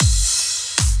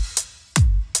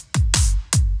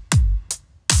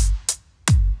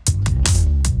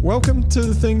Welcome to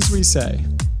The Things We Say.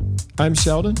 I'm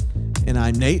Sheldon. And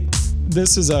I'm Nate.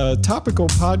 This is a topical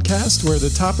podcast where the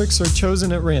topics are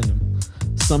chosen at random.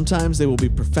 Sometimes they will be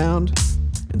profound,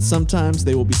 and sometimes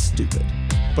they will be stupid.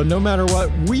 But no matter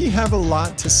what, we have a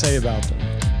lot to say about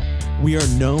them. We are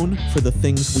known for the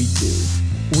things we do.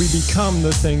 We become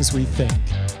the things we think.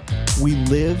 We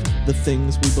live the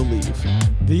things we believe.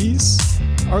 These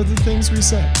are the things we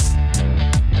say.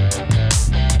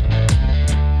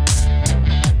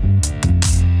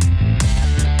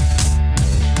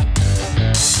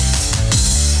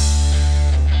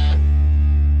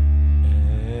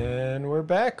 And we're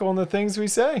back on the things we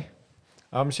say.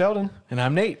 I'm Sheldon. And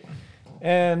I'm Nate.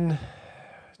 And,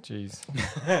 geez,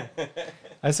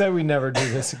 I said we never do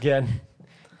this again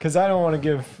because I don't want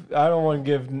to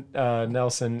give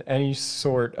Nelson any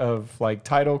sort of like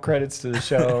title credits to the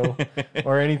show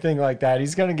or anything like that.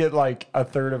 He's gonna get like a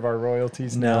third of our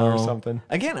royalties now or something.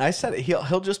 Again, I said it.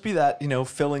 He'll just be that,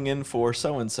 filling in for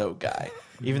so and so guy,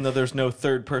 even though there's no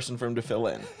third person for him to fill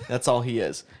in. That's all he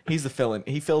is. He's the fill-in.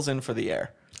 He fills in for the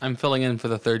air. I'm filling in for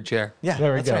the third chair. Yeah,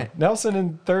 There we that's go. right. Nelson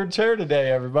in third chair today,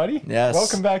 everybody. Yes.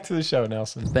 Welcome back to the show,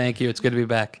 Nelson. Thank you. It's good to be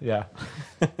back. Yeah.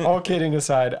 All kidding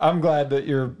aside, I'm glad that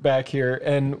you're back here.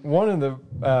 And one of the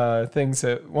things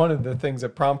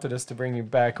that prompted us to bring you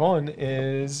back on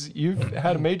is you've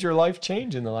had a major life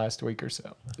change in the last week or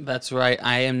so. That's right.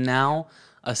 I am now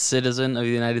a citizen of the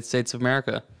United States of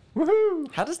America.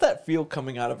 Woohoo! How does that feel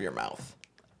coming out of your mouth?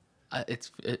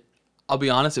 I'll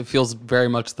be honest, it feels very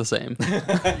much the same.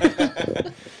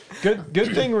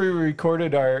 Good thing we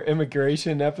recorded our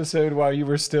immigration episode while you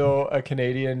were still a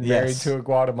Canadian married Yes. to a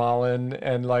Guatemalan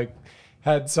and like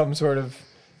had some sort of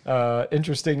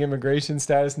interesting immigration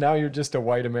status. Now you're just a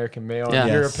white American male. Yeah.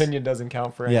 And your Yes. opinion doesn't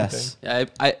count for anything. Yes. Yeah,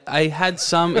 I had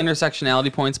some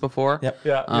intersectionality points before. Yep.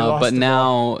 Yeah. you lost But them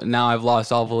all. now I've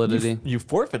lost all validity. You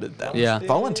forfeited them. Yeah.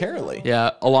 Voluntarily.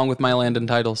 Yeah, along with my land and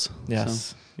titles.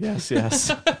 Yes.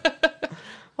 Yes.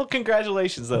 Well,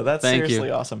 congratulations, though. That's Thank seriously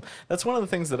you. awesome. That's one of the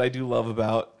things that I do love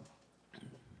about,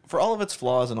 for all of its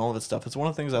flaws and all of its stuff, it's one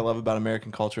of the things I love about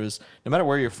American culture is no matter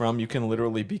where you're from, you can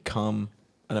literally become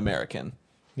an American.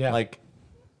 Yeah. Like,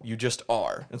 you just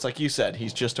are. It's like you said,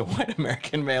 he's just a white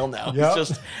American male now. Yep. He's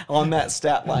just on that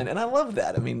stat line. And I love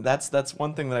that. I mean, that's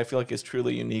one thing that I feel like is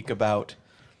truly unique about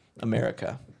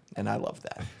America. And I love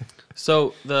that.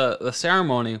 So the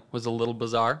ceremony was a little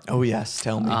bizarre. Oh, yes.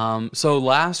 Tell me. So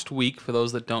last week, for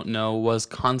those that don't know, was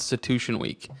Constitution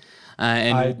Week.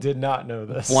 And I did not know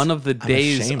this. one of the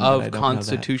days ashamed that I of don't know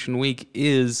Constitution Week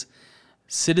is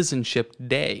Citizenship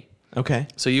Day. Okay.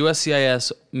 So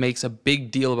USCIS makes a big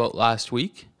deal about last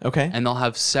week. Okay. And they'll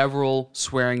have several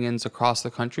swearing-ins across the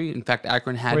country. In fact,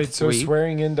 Akron had Wait, so 3.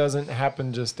 swearing in doesn't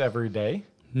happen just every day?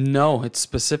 No, it's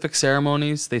specific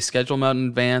ceremonies. They schedule them out in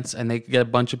advance, and they get a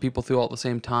bunch of people through all at the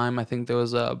same time. I think there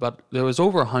was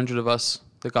over 100 of us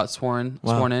that got sworn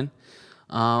in.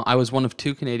 I was one of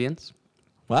 2 Canadians.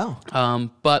 Wow.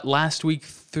 But last week,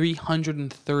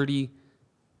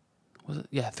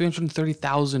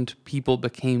 330,000 people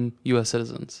became U.S.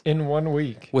 citizens In 1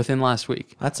 week. within last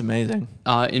week. That's amazing.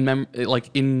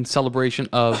 In celebration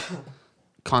of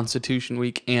Constitution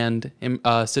Week and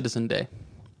Citizen Day.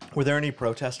 Were there any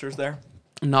protesters there?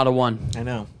 Not a one. I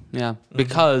know. Yeah,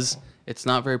 because it's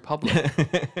not very public,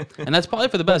 and that's probably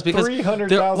for the best. Because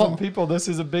 300,000 people, this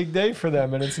is a big day for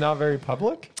them, and it's not very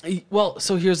public? Well,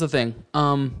 so here's the thing: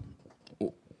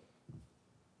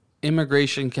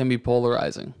 immigration can be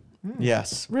polarizing,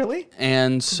 Yes. Really?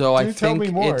 and so I Do tell think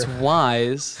me more. it's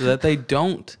wise that they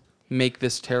don't make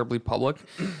this terribly public,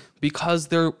 because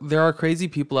there are crazy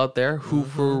people out there who,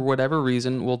 for whatever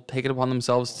reason, will take it upon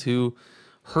themselves to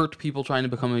hurt people trying to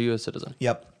become a U.S. citizen.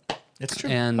 Yep. It's true.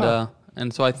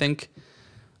 And so I think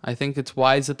it's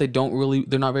wise that they're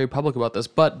not very public about this.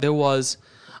 But there was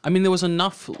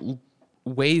enough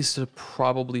ways to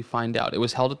probably find out. It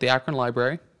was held at the Akron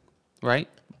Library, right?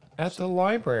 At the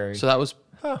library. So that was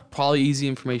probably easy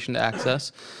information to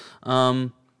access.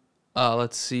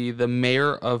 Let's see. The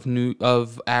mayor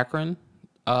of Akron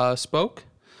spoke.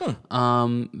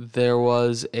 There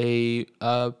was a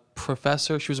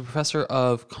professor. She was a professor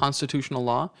of constitutional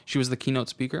law. She was the keynote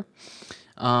speaker.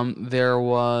 There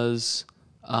was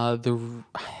I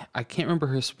can't remember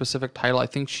her specific title. I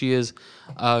think she is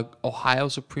Ohio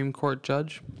Supreme Court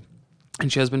judge,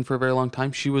 and she has been for a very long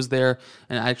time. She was there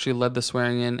and actually led the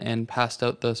swearing in and passed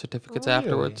out the certificates Really?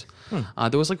 afterwards.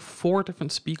 There was like 4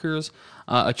 different speakers,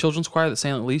 a children's choir that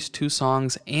sang at least 2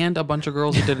 songs, and a bunch of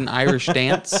girls that did an Irish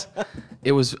dance.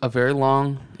 It was a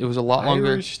lot longer.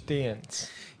 Irish dance.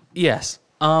 Yes.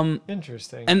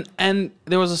 Interesting. And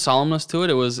there was a solemnness to it.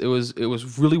 It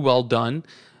was really well done.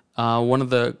 one of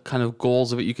the kind of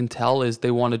goals of it, you can tell, is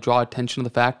they want to draw attention to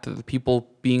the fact that the people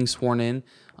being sworn in,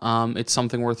 it's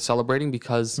something worth celebrating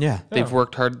because they've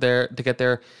worked hard there to get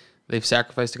there. They've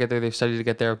sacrificed to get there. They've studied to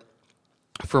get there.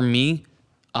 For me,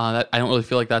 I don't really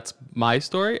feel like that's my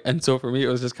story. And so for me, it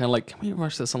was just kind of like, can we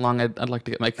rush this along? I'd like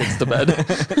to get my kids to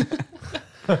bed.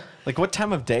 Like, what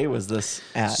time of day was this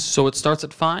at? So it starts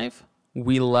at 5.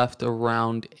 We left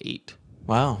around 8.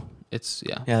 Wow. It's,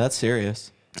 Yeah, that's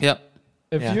serious. Yep.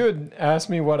 If Yeah. you had asked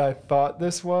me what I thought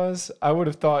this was, I would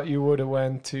have thought you would have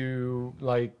went to,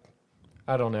 like,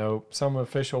 I don't know, some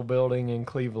official building in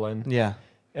Cleveland. Yeah.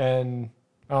 And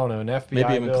I don't know, an FBI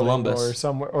Maybe even building Columbus. or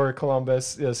somewhere, or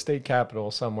Columbus, the state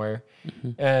capital somewhere,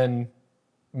 Mm-hmm. and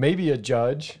maybe a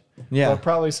judge, Yeah. but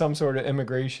probably some sort of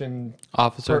immigration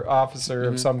Officer. officer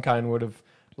Mm-hmm. of some kind would have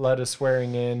led a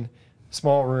swearing in,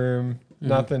 small room, Mm-hmm.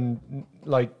 nothing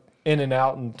like in and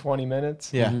out in 20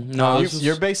 minutes. Yeah. No, this is-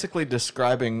 You're basically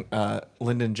describing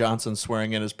Lyndon Johnson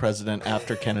swearing in as president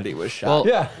after Kennedy was shot. Well,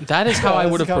 Yeah. that is how I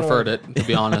That's would have kinda preferred like- it, to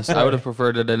be honest. I would have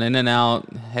preferred it an in and out.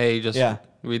 Hey, just Yeah.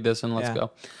 read this and let's Yeah.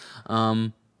 go.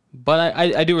 But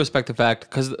I do respect the fact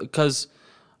because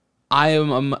I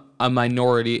am a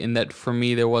minority in that for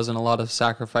me there wasn't a lot of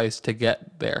sacrifice to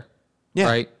get there. Yeah.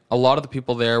 Right. A lot of the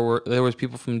people there was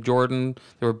people from Jordan.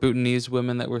 There were Bhutanese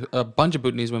women a bunch of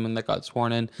Bhutanese women that got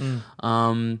sworn in.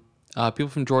 People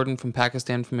from Jordan, from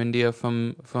Pakistan, from India,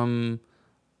 from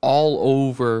all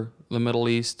over the Middle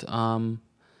East.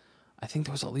 I think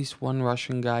there was at least one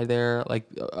Russian guy there, like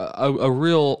a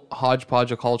real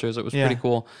hodgepodge of cultures. It was Yeah. pretty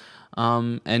cool.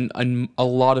 And a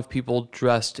lot of people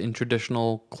dressed in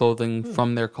traditional clothing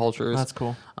from their cultures. That's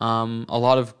cool. A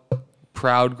lot of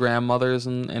proud grandmothers,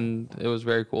 and it was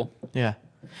very cool. Yeah.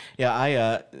 Yeah,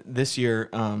 I this year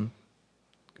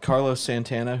Carlos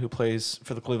Santana, who plays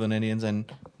for the Cleveland Indians, and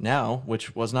now,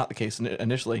 which was not the case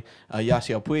initially,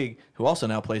 Yasiel Puig, who also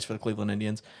now plays for the Cleveland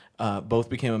Indians, both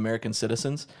became American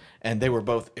citizens, and they were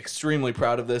both extremely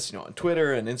proud of this, on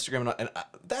Twitter and Instagram, and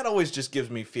that always just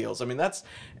gives me feels. I mean, that's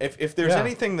if there's Yeah.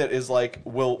 anything that is like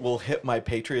will hit my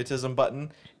patriotism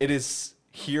button, it is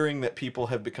hearing that people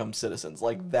have become citizens.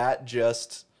 Like that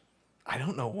just, I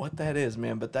don't know what that is,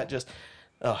 man, but that just,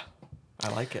 I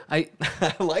like it. I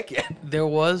I like it. There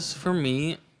was for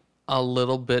me a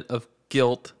little bit of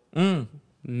guilt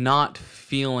not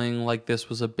feeling like this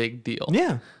was a big deal.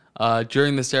 Yeah.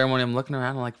 During the ceremony, I'm looking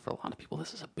around, I'm like, for a lot of people,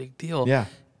 this is a big deal. Yeah.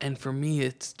 And for me,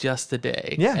 it's just a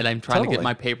day. Yeah, And I'm trying to totally. get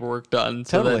my paperwork done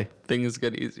so Totally. that things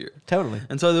get easier. Totally.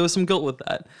 And so there was some guilt with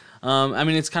that. I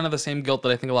mean, it's kind of the same guilt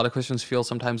that I think a lot of Christians feel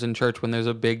sometimes in church when there's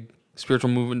a big spiritual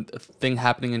movement thing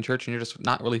happening in church and you're just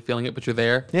not really feeling it, but you're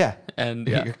there. Yeah. And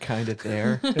yeah. You're kind of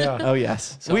there. Yeah. Oh,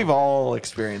 yes. We've all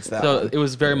experienced that. So one. it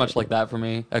was very much like that for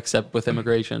me, except with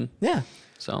immigration. Yeah.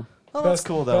 So Oh, that's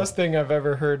cool, though. Best thing I've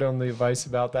ever heard on the advice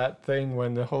about that thing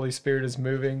when the Holy Spirit is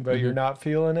moving, but Mm-hmm. you're not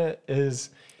feeling it, is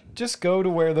just go to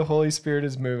where the Holy Spirit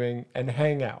is moving and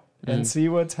hang out and see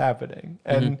what's happening.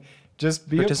 And just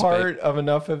be a Participate. part of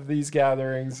enough of these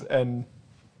gatherings and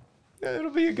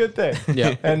it'll be a good thing.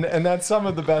 Yeah. And that's some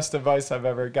of the best advice I've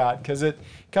ever got because it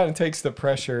kind of takes the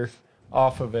pressure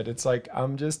off of it. It's like,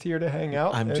 I'm just here to hang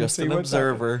out. I'm and just see an what's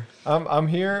happening. observer. I'm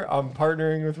here. I'm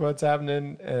partnering with what's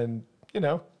happening, and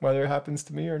whether it happens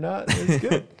to me or not, it's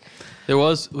good. there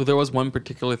was one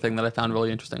particular thing that I found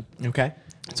really interesting. Okay.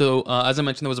 So as I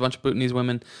mentioned, there was a bunch of Bhutanese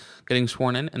women getting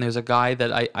sworn in, and there's a guy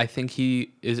that I think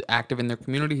he is active in their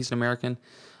community. He's an American,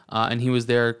 and he was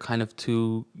there kind of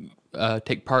to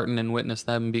take part in and witness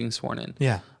them being sworn in.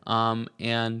 Yeah.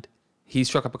 And he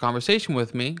struck up a conversation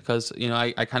with me because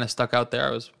I kind of stuck out there.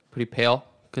 I was pretty pale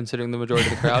considering the majority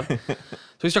of the crowd. So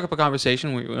we struck up a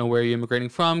conversation. Where are you immigrating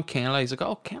from? Canada. He's like,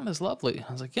 oh, Canada's lovely.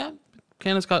 I was like, yeah,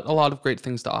 Canada's got a lot of great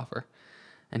things to offer.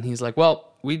 And he's like,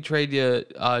 well, we'd trade you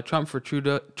Trump for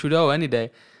Trudeau any day.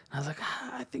 And I was like,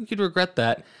 I think you'd regret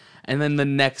that. And then the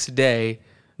next day,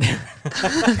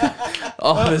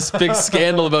 this big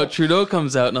scandal about Trudeau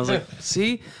comes out. And I was like,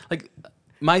 see? Like,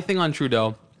 my thing on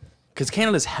Trudeau, because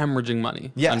Canada's hemorrhaging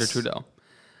money Yes. under Trudeau.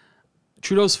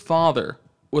 Trudeau's father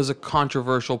was a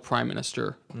controversial prime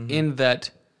minister in that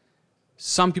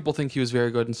some people think he was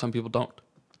very good and some people don't.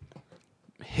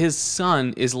 His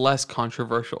son is less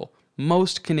controversial.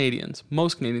 Most Canadians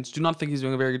do not think he's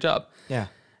doing a very good job. Yeah.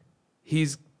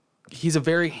 He's a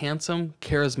very handsome,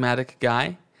 charismatic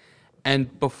guy.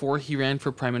 And before he ran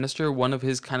for prime minister, one of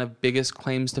his kind of biggest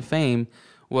claims to fame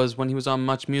was when he was on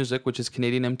Much Music, which is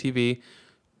Canadian MTV,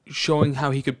 showing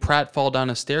how he could pratfall down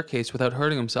a staircase without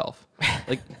hurting himself.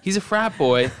 Like, he's a frat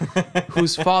boy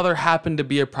whose father happened to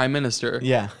be a prime minister.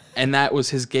 Yeah. And that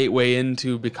was his gateway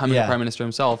into becoming Yeah. a prime minister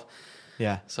himself.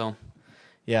 Yeah. So,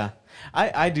 Yeah.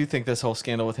 I do think this whole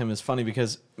scandal with him is funny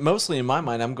because mostly in my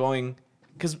mind, I'm going,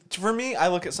 because for me, I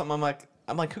look at something,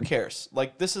 I'm like, who cares?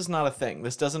 Like, this is not a thing.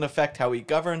 This doesn't affect how he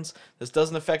governs. This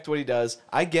doesn't affect what he does.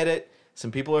 I get it.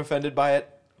 Some people are offended by it.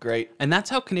 Great. And that's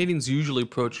how Canadians usually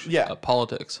approach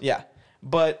politics. Yeah.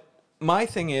 But my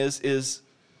thing is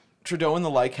Trudeau and the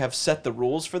like have set the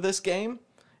rules for this game.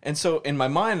 And so in my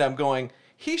mind, I'm going,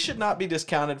 he should not be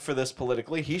discounted for this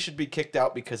politically. He should be kicked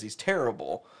out because he's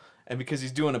terrible and because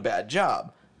he's doing a bad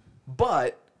job.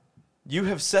 But you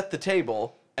have set the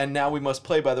table, and now we must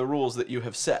play by the rules that you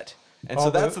have set. And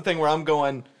so that's the thing where I'm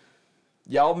going,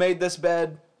 y'all made this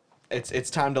bed.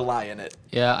 It's time to lie in it.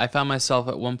 Yeah, I found myself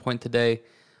at one point today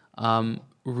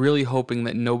really hoping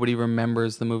that nobody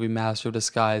remembers the movie Master of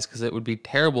Disguise, because it would be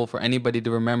terrible for anybody to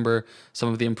remember some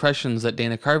of the impressions that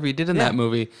Dana Carvey did in that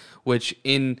movie, which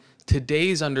in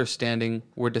today's understanding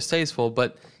were distasteful,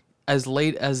 but as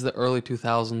late as the early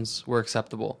 2000s were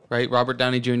acceptable, right? Robert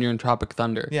Downey Jr. in Tropic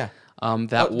Thunder. Yeah.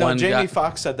 Jamie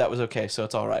Foxx said that was okay, so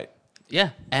it's all right.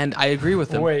 Yeah, and I agree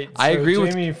with him. Wait, I agree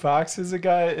with Jamie Foxx is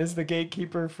the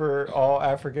gatekeeper for all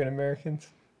African Americans?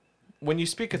 When you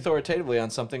speak authoritatively on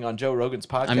something on Joe Rogan's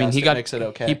podcast, I mean, it makes it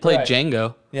okay. He played Right.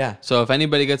 Django. Yeah. So if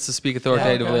anybody gets to speak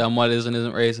authoritatively on what is and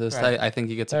isn't racist, Right. I think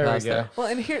he gets a There we pass go. there. Well,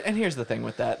 and here's the thing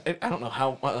with that. I don't know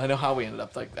how. Well, I know how we ended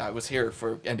up like. I was here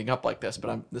for ending up like this,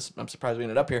 but I'm surprised we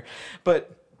ended up here.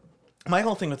 But my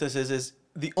whole thing with this is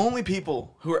the only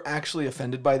people who are actually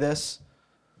offended by this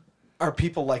are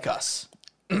people like us,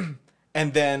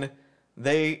 and then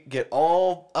they get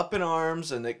all up in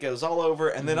arms and it goes all over,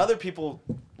 and then other people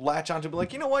latch onto be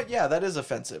like, you know what? Yeah, that is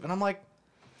offensive, and I'm like,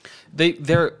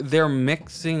 They're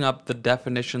mixing up the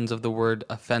definitions of the word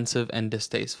offensive and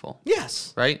distasteful.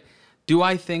 yes, Right? Do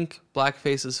I think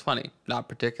blackface is funny? Not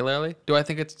particularly. Do I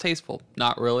think it's tasteful?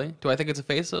 Not really. Do I think it's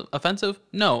offensive?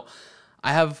 No.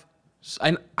 I have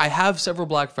several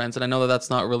black friends, and I know that that's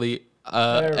not really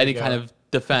There we any go. kind of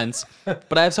defense,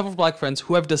 but I have several black friends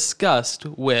who have discussed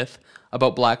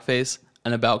about blackface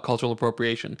and about cultural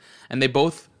appropriation, and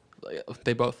both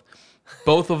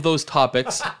of those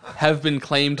topics have been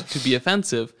claimed to be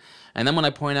offensive. And then when I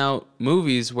point out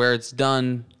movies where it's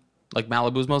done, like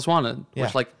Malibu's Most Wanted, Yeah.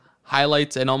 which like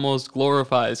highlights and almost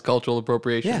glorifies cultural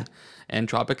appropriation, Yeah. and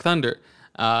Tropic Thunder,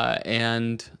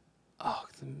 and oh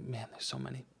man, there's so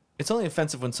many. it's only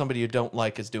offensive when somebody you don't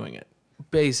like is doing it.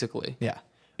 Basically, Yeah,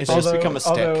 it's just become a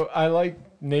stick. Although I like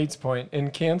Nate's point in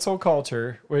cancel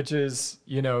culture, which is,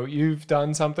 you've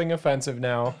done something offensive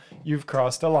now, you've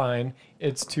crossed a line,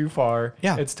 it's too far,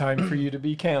 Yeah. it's time for you to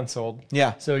be canceled.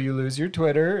 Yeah. So you lose your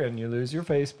Twitter and you lose your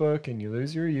Facebook and you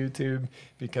lose your YouTube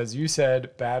because you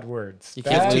said bad words. You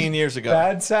can't 15 years ago.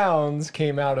 Bad sounds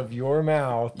came out of your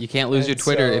mouth. you can't lose your And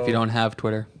Twitter if you so- don't have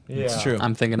Twitter. Yeah. It's true.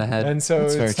 I'm thinking ahead. And so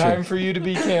That's very it's time true. for you to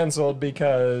be canceled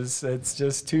because it's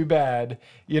just too bad.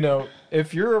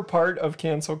 If you're a part of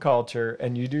cancel culture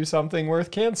and you do something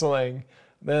worth canceling,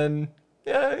 then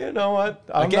yeah, you know what?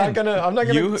 I'm not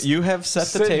gonna. You have set the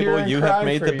sit here table. and You have cry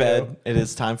made for the you. bed. It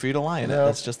is time for you to lie in it. Nope.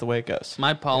 That's just the way it goes.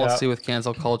 My policy Yeah. with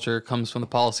cancel culture comes from the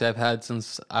policy I've had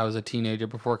since I was a teenager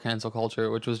before cancel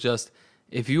culture, which was just,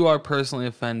 if you are personally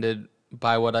offended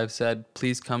by what I've said,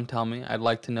 please come tell me. I'd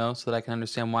like to know so that I can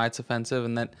understand why it's offensive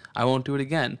and that I won't do it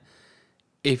again.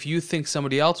 If you think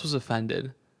somebody else was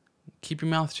offended, keep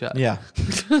your mouth shut. Yeah.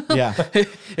 Yeah.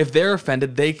 If they're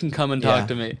offended, they can come and Yeah. talk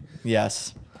to me.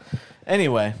 Yes.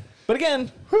 Anyway, but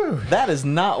again, that is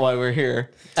not why we're here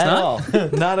at not? all.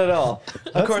 Not at all.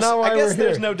 Of That's course, not why I guess we're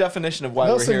there's here. no definition of why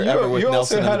Nelson, we're here ever with you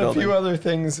Nelson also in the had a building. few other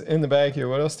things in the bag here.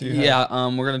 What else do you have? Yeah,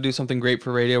 we're going to do something great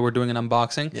for radio. We're doing an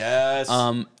unboxing. Yes.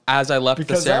 As I left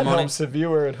Because the that ceremony. helps the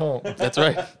viewer at home. That's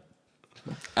right.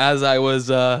 As I was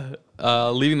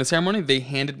leaving the ceremony, they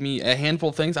handed me a handful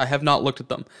of things. I have not looked at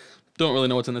them. Don't really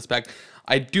know what's in this bag.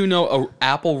 I do know an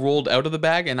apple rolled out of the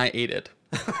bag, and I ate it.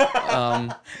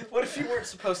 What if you weren't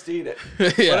supposed to eat it?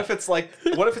 Yeah. What if it's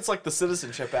like the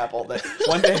citizenship apple that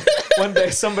one day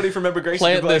somebody from immigration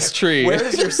Plant will be this like, tree. Where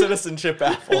is your citizenship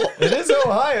apple? It is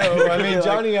Ohio. I mean, Like-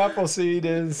 Johnny Appleseed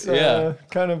is Yeah.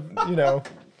 kind of,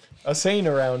 a saint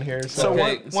around here. So, So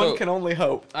Okay, one so- can only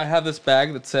hope. I have this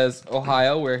bag that says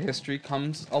Ohio, where history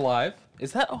comes alive.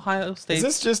 Is that Ohio State? is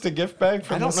this just a gift bag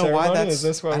from I don't the know why ceremony? that's. Is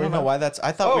this what I we don't know have? why that's.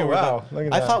 I thought Oh, we were. wow. Look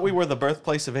at I that. thought we were the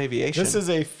birthplace of aviation. This is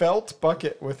a felt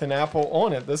bucket with an apple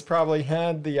on it. This probably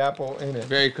had the apple in it.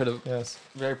 very could have. Yes.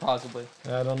 Very possibly.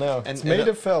 I don't know. And- It's made and-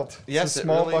 of felt. Yes, it's a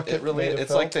small it bucket really. made of It's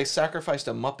felt. like they sacrificed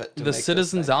a Muppet. To The make this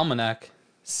Citizen's thing. Almanac.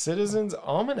 Citizen's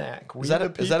Almanac. We Is that the a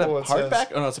people, it says. hardback?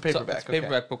 Oh no, it's a So paperback. it's a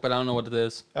paperback book, but I don't know what it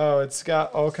is. Oh, it's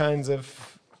got all kinds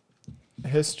of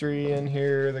history in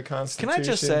here, the Constitution,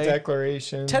 just say,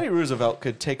 Declaration. Teddy Roosevelt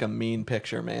could take a mean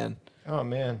picture, man. Oh,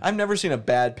 man. I've never seen a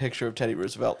bad picture of Teddy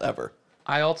Roosevelt ever.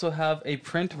 I also have a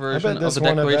print I version bet of this the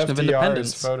one of Declaration of FDR's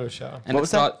Independence. Photoshop. And What it's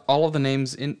was that? got all of the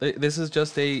names in. This is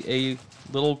just a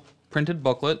little printed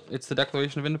booklet. It's the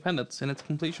Declaration of Independence in its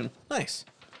completion. Nice.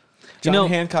 You John know-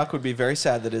 Hancock would be very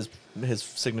sad that his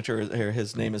signature or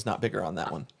his name is not bigger on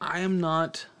that one. I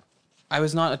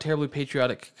was not a terribly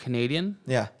patriotic Canadian.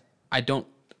 Yeah. I don't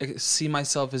see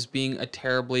myself as being a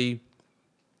terribly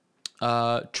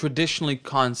traditionally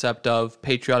concept of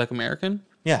patriotic American.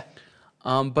 Yeah.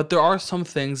 But there are some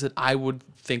things that I would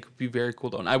think would be very cool,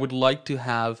 though. And I would like to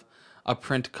have a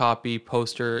print copy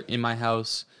poster in my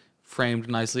house framed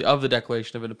nicely of the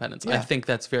Declaration of Independence. I Yeah. think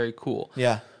that's very cool.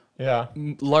 Yeah. Yeah.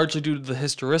 Largely due to the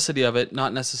historicity of it,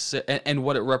 not necessarily, and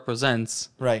what it represents,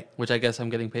 Right. which I guess I'm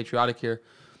getting patriotic here.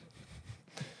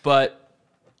 But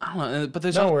I don't know. But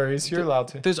there's No worries. You're allowed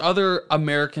to. there's other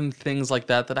American things like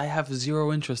that I have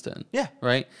zero interest in. Yeah.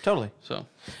 Right. Totally. So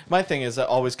My thing is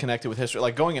always connected with history.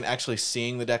 Like going and actually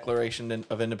seeing the Declaration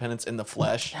of Independence in the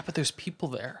flesh. yeah, but there's people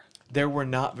there. There were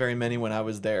not very many when I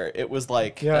was there. It was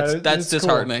like Yeah, That's it's cool.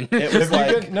 disheartening. it was If you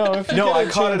like get, no, if you no, get a I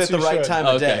caught it chance, at the you right should. time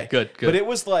of Okay, day. good. But it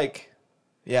was like,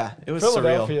 yeah, it was surreal.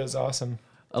 Philadelphia is awesome.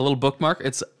 A little bookmark.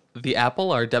 It's the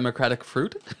apple, our democratic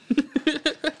fruit.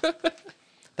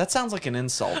 That sounds like an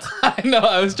insult. I know.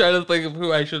 I was trying to think of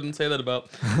who I shouldn't say that about.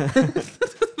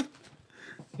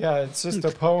 Yeah, it's just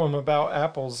a poem about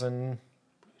apples and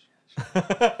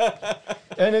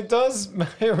and it does.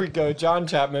 Here we go. John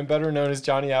Chapman, better known as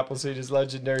Johnny Appleseed, is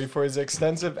legendary for his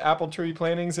extensive apple tree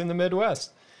plantings in the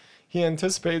Midwest. He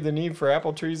anticipated the need for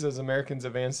apple trees as Americans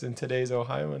advanced in today's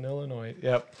Ohio and Illinois.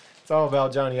 Yep, it's all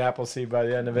about Johnny Appleseed by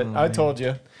the end of it. I told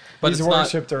you, But he's it's not-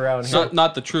 worshipped around It's here.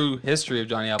 not the true history of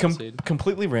Johnny Appleseed.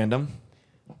 Completely random,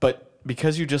 but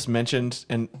because you just mentioned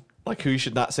and like who you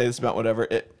should not say this about, whatever,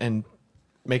 and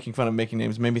making fun of making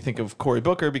names made me think of Cory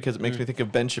Booker because it makes me think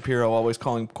of Ben Shapiro always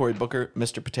calling Cory Booker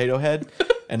Mr. Potato Head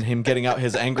and him getting out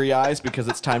his angry eyes because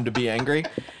it's time to be angry.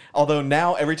 Although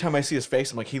now every time I see his face,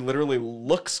 I'm like, he literally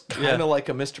looks kind of Yeah. like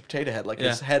a Mr. Potato Head, like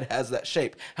his Yeah. head has that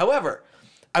shape. However,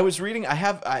 I was reading.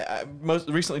 I most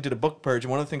recently did a book purge, and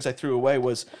one of the things I threw away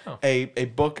was a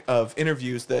book of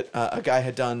interviews that a guy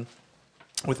had done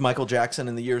with Michael Jackson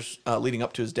in the years leading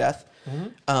up to his death.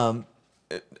 And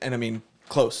I mean,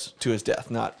 close to his death,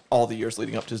 not all the years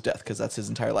leading up to his death, because that's his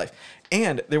entire life.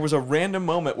 And there was a random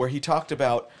moment where he talked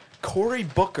about Cory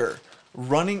Booker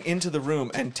running into the room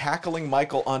and tackling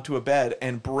Michael onto a bed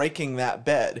and breaking that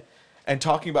bed. And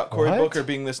talking about Cory What? Booker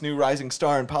being this new rising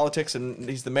star in politics, and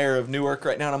he's the mayor of Newark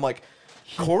right now. And I'm like,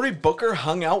 Cory Booker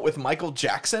hung out with Michael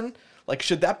Jackson? Like,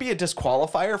 should that be a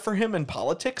disqualifier for him in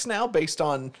politics now, based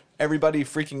on everybody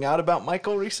freaking out about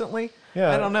Michael recently?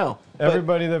 Yeah, I don't know. But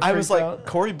everybody that I was freaked like, out.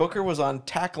 Cory Booker was on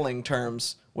tackling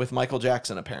terms with Michael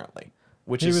Jackson, apparently,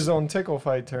 which He is was on tickle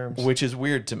fight terms. which is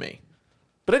weird to me.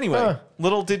 But anyway, Huh.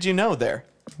 little did you know there.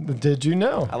 Did you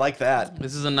know? I like that.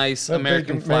 This is a nice That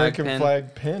American big flag American pin.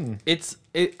 flag pin.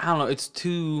 I don't know. It's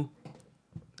too.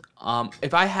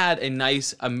 If I had a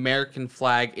nice American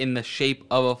flag in the shape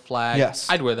of a flag, Yes.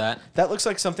 I'd wear that. That looks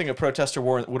like something a protester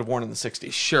would have worn in the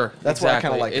 60s. Sure. That's why I exactly.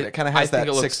 kind of like it. It kind of has I think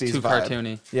that it looks 60s too vibe.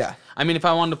 cartoony. Yeah. I mean, if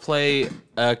I wanted to play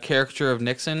a caricature of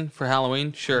Nixon for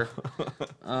Halloween, sure.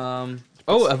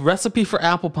 A recipe for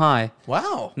apple pie.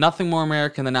 Wow. Nothing more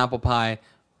American than apple pie,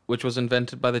 which was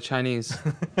invented by the Chinese.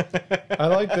 I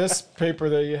like this paper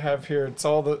that you have here. It's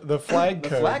all the flag The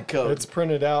code. flag code. It's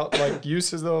printed out like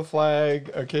uses of the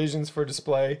flag, occasions for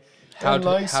display, How and to-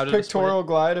 nice how to display pictorial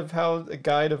guide of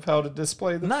how to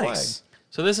display the Nice.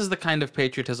 So this is the kind of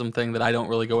patriotism thing that I don't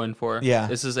really go in for. Yeah.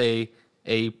 This is a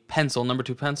pencil, number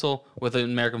 2 pencil with an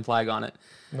American flag on it.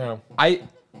 flag. No.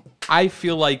 I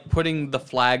feel like putting the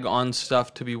flag on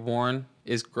stuff to be worn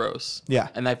is gross. Yeah.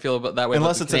 And I feel about that way.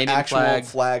 Unless about it's the an Canadian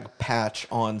actual flag patch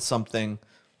on something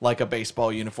like a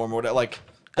baseball uniform or whatever. Like,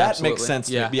 that Absolutely. makes sense.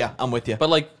 Yeah. Yeah, I'm with you. But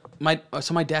like my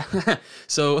dad.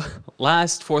 So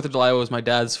last 4th of July was my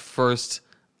dad's first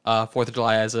 4th of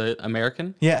July as an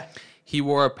American. yeah. He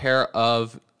wore a pair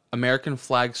of American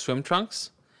flag swim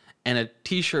trunks and a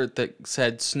T-shirt that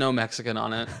said "Snow Mexican"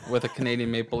 on it with a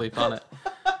Canadian maple leaf on it.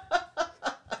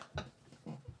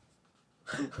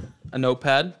 A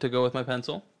notepad to go with my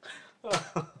pencil.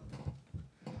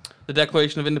 The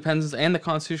Declaration of Independence and the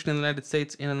Constitution of the United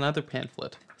States in another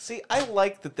pamphlet. See, I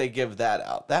like that they give that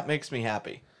out. That makes me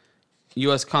happy.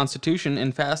 U.S. Constitution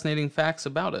and fascinating facts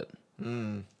about it.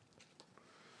 I'd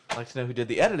like to know who did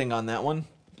the editing on that one.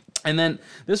 And then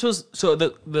this was so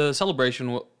the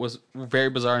celebration was very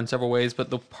bizarre in several ways, but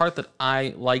the part that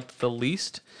I liked the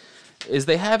least is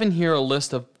they have in here a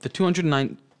list of the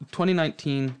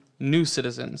 2019 new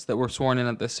citizens that were sworn in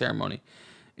at this ceremony.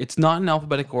 It's not in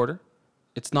alphabetic order.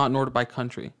 It's not in order by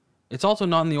country. It's also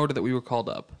not in the order that we were called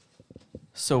up,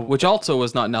 So which also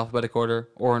was not in alphabetic order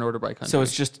or in order by country. so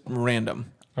it's just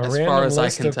random. A as random far as I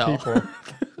list can of tell. people.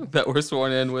 that were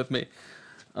sworn in with me.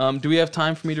 Do we have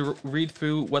time for me to read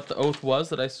through what the oath was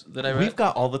that I read? We've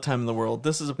got all the time in the world.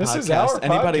 This is a This podcast. is our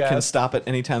Anybody can podcast. stop at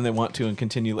any time they want to and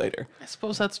continue later. I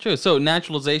suppose that's true. So,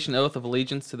 naturalization oath of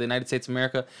allegiance to the United States of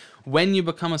America. When you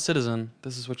become a citizen,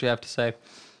 this is what you have to say.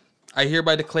 I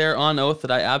hereby declare on oath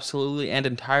that I absolutely and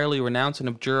entirely renounce and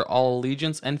abjure all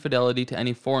allegiance and fidelity to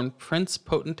any foreign prince,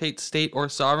 potentate, state, or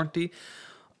sovereignty,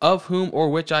 of whom or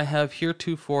which I have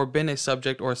heretofore been a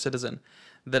subject or a citizen.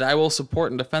 That I will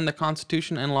support and defend the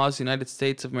Constitution and laws of the United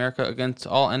States of America against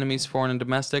all enemies, foreign and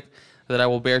domestic. That I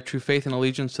will bear true faith and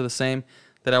allegiance to the same.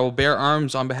 That I will bear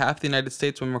arms on behalf of the United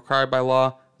States when required by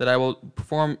law. That I will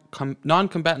perform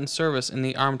non-combatant service in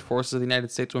the armed forces of the United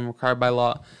States when required by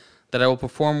law. That I will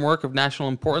perform work of national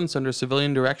importance under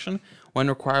civilian direction when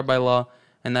required by law.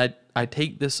 And that I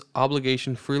take this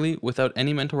obligation freely without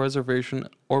any mental reservation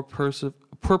or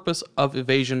purpose of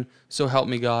evasion, so help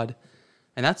me God.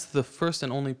 And that's the first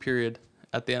and only period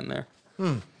at the end there.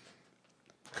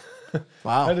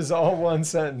 Wow. That is all one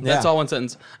sentence. That's Yeah. all one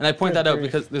sentence. And I point Good that out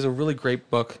grief. because there's a really great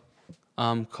book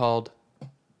called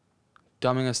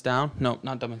Dumbing Us Down. No,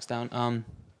 not Dumbing Us Down.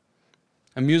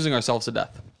 Amusing Ourselves to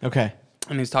Death. Okay.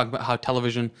 And he's talking about how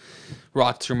television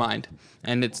rots your mind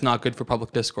and it's not good for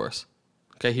public discourse.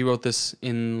 Okay, he wrote this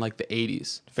in like the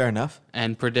 80s Fair enough.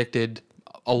 and predicted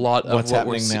a lot of What's what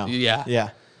we're happening now? Yeah. Yeah.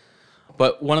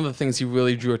 But one of the things he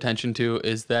really drew attention to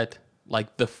is that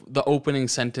like the opening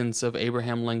sentence of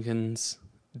Abraham Lincoln's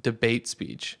debate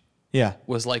speech Yeah.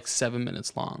 was like 7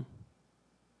 minutes long.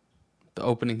 The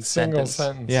opening Single sentence.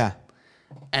 sentence. Yeah.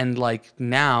 And like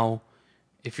now,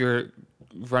 if you're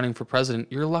running for president,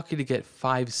 you're lucky to get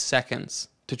 5 seconds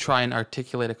to try and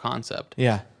articulate a concept.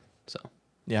 Yeah. So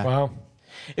Yeah. Wow.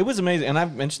 It was amazing, and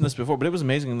I've mentioned this before, but it was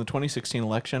amazing in the 2016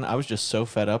 election. I was just so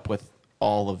fed up with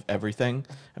all of everything.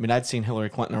 I mean, I'd seen Hillary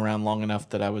Clinton around long enough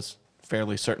that I was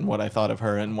fairly certain what I thought of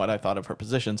her and what I thought of her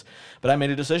positions. But I made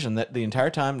a decision that the entire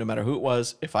time, no matter who it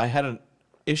was, if I had an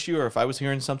issue or if I was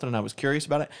hearing something and I was curious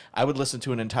about it, I would listen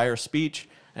to an entire speech,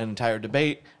 an entire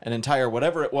debate, an entire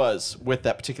whatever it was with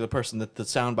that particular person that the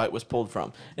soundbite was pulled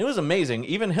from. It was amazing.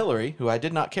 Even Hillary, who I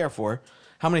did not care for,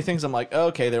 how many things I'm like, oh,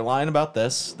 okay, they're lying about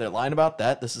this, they're lying about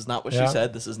that. This is not what Yeah. she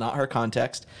said. This is not her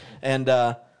context. And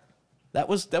that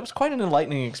was quite an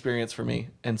enlightening experience for me,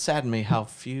 and saddened me how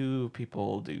few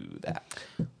people do that.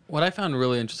 what I found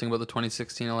really interesting about the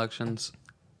 2016 elections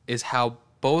is how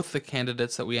both the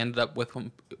candidates that we ended up with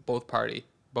from both parties,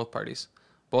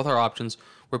 both our options,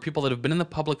 were people that have been in the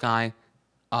public eye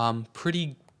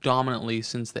pretty dominantly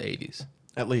since the 80s.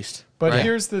 At least. But Right.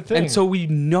 here's the thing. And so we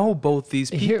know both these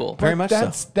Here- people. Very but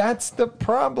much so. that's the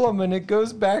problem, and it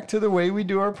goes back to the way we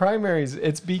do our primaries.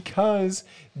 It's because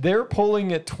they're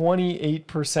polling at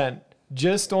 28%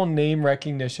 just on name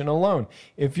recognition alone.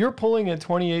 If you're polling at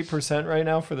 28% right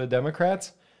now for the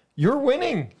Democrats, you're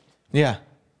winning. Yeah.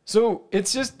 So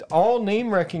it's just all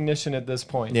name recognition at this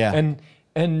point. Yeah.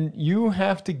 And you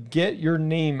have to get your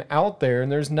name out there,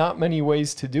 and there's not many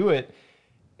ways to do it.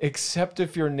 Except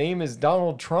if your name is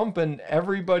Donald Trump and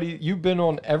you've been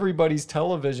on everybody's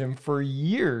television for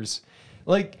years.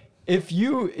 Like, if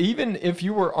you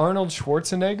were Arnold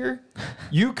Schwarzenegger,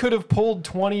 you could have pulled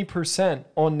 20%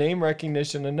 on name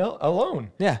recognition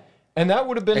alone. Yeah. And that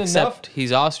would have been enough. Except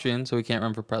he's Austrian, so he can't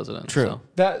run for president. True. So.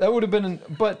 That would have been,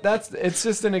 but it's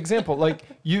just an example. Like,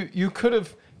 you could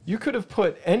have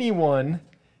put anyone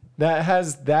that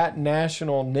has that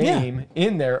national name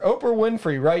in there. Oprah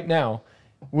Winfrey right now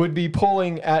would be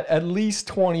polling at least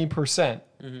 20%,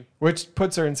 which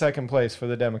puts her in second place for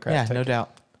the Democrat Yeah, ticket. no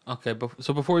doubt. Okay,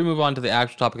 so before we move on to the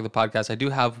actual topic of the podcast, I do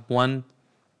have one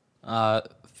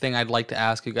thing I'd like to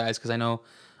ask you guys, because I know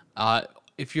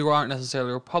if you aren't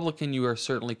necessarily Republican, you are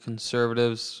certainly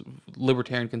conservatives,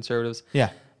 libertarian conservatives. Yeah.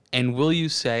 And will you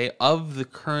say, of the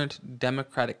current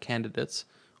Democratic candidates,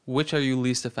 which are you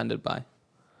least offended by?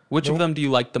 Which of them do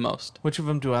you like the most? Which of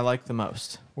them do I like the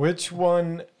most? Which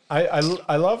one? I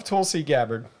love Tulsi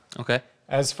Gabbard. Okay.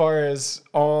 As far as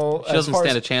all, She doesn't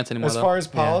stand a chance anymore, As though. far as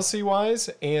policy wise,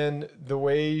 and the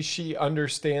way she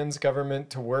understands government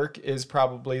to work is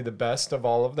probably the best of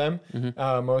all of them.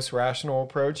 Most rational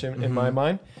approach in my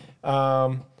mind.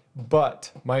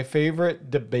 But my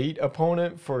favorite debate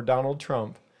opponent for Donald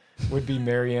Trump would be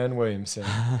Marianne Williamson.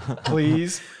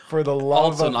 Please, for the love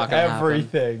Also of not gonna happen.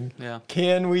 everything, Yeah.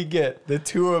 can we get the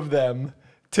two of them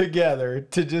together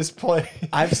to just play.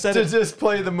 I've said to it- just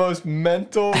play the most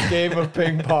mental game of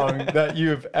ping pong that you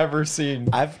have ever seen.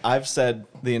 I've said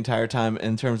the entire time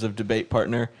in terms of debate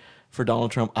partner for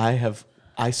Donald Trump, of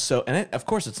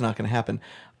course it's not going to happen.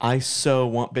 I so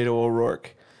want Beto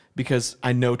O'Rourke because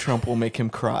I know Trump will make him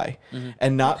cry,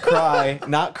 and not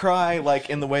cry like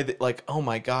in the way that like, oh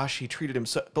my gosh, he treated him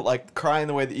so, but like cry in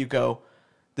the way that you go,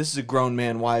 this is a grown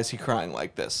man. Why is he crying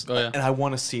like this? Oh, yeah. And I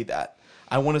want to see that.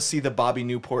 I want to see the Bobby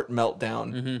Newport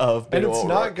meltdown of Beto And it's O'Rourke.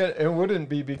 not good. It wouldn't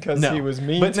be because No. he was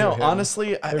mean But to no, him.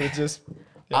 honestly, it would just.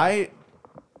 I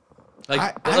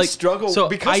Like, struggle So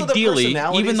because of the ideally,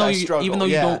 personalities, even though I you struggle, even though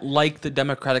you yeah. don't like the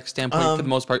Democratic standpoint for the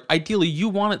most part, ideally you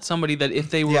wanted somebody that if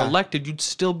they were Yeah. elected, you'd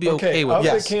still be Okay, okay with. of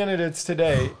Yes. the candidates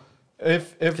today,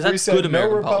 if we that's said good no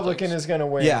American Republican politics. is going to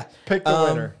win, Yeah. pick the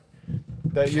winner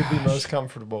that you'd be most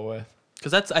comfortable with.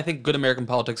 Because that's, I think, good American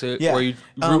politics Yeah. where you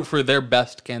root for their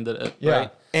best candidate. Yeah.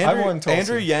 Right? Andrew, I won Tulsi.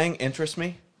 Andrew Yang interests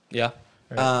me. Yeah.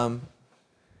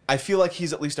 I feel like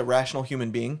he's at least a rational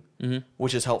human being,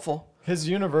 which is helpful. His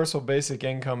universal basic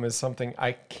income is something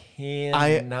I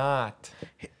cannot.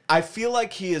 I feel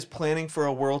like he is planning for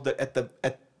a world that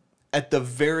at the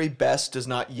very best does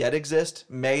not yet exist,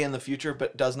 may in the future,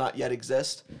 but does not yet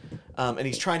exist. And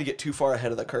he's trying to get too far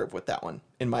ahead of the curve with that one,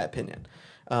 in my opinion.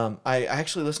 I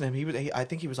actually listened to him. I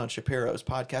think he was on Shapiro's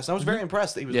podcast. And I was very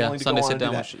impressed that he was Yeah. willing to Sunday go on sit and do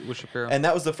down that. with Shapiro. And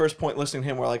that was the first point listening to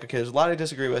him where like, okay, there's a lot I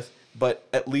disagree with, but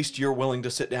at least you're willing to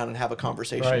sit down and have a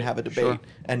conversation, Right. and have a debate, Sure.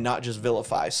 and not just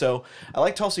vilify. So I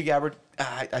like Tulsi Gabbard.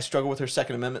 I struggle with her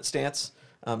Second Amendment stance.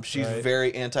 She's Right.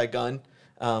 very anti-gun,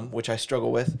 which I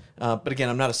struggle with. But again,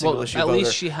 I'm not a single Well, issue at voter.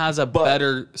 least she has a But-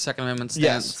 better Second Amendment stance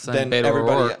Yes, than than Beto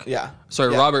everybody. O'Rourke. Yeah.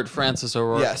 Sorry, Yeah. Robert Francis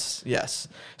O'Rourke. Yes.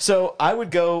 So I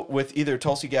would go with either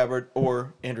Tulsi Gabbard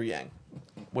or Andrew Yang.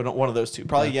 One of those two.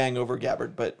 Probably Yang over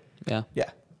Gabbard, but Yeah. yeah.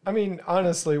 I mean,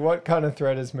 honestly, what kind of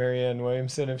threat is Marianne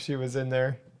Williamson if she was in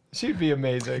there? She'd be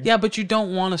amazing. Yeah, but you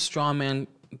don't want a straw man.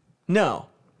 No.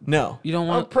 You don't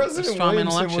Our want a President straw man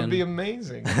Williamson election. would be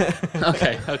amazing.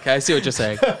 Okay, I see what you're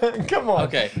saying. Come on.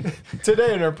 Okay.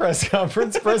 Today in our press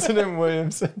conference, President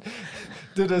Williamson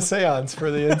did a seance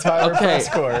for the entire Okay. press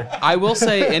corps. I will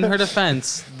say, in her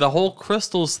defense, the whole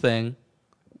crystals thing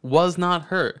was not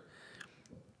her.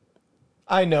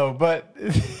 I know, but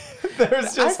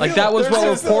there's just Like, that was there's what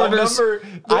just reporters-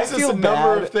 There's just a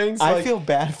number of things. I like, feel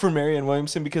bad for Marianne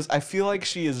Williamson because I feel like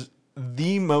she is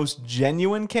the most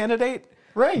genuine candidate.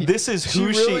 Right. This is She who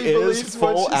really she is believes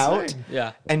what full she's out. saying.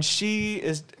 Yeah. And she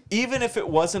is, even if it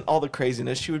wasn't all the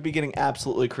craziness, she would be getting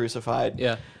absolutely crucified.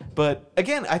 Yeah. But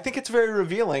again, I think it's very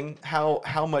revealing how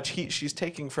much heat she's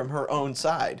taking from her own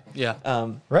side. Yeah.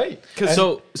 Right.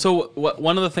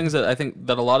 One of the things that I think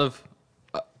that a lot of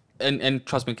and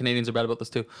trust me, Canadians are bad about this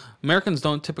too. Americans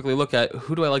don't typically look at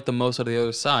who do I like the most out of the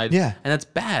other side. Yeah. And that's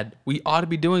bad. We ought to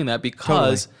be doing that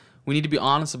because we need to be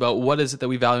honest about what is it that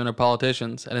we value in our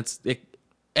politicians,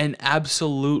 and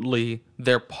absolutely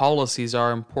their policies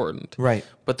are important. Right.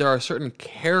 But there are certain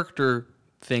character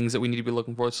things that we need to be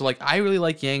looking for. So like I really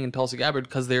like Yang and Tulsi Gabbard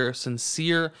because they're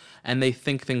sincere and they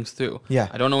think things through. Yeah.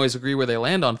 I don't always agree where they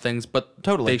land on things, but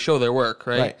Totally. they show their work,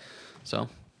 right? Right. So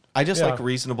I just Yeah. like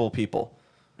reasonable people.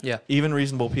 yeah. Even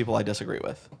reasonable people I disagree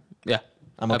with. Yeah.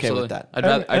 I'm okay with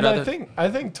Absolutely. that. And I'd I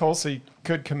think Tulsi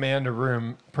could command a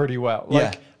room pretty well.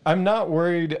 Like Yeah. I'm not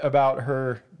worried about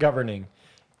her governing.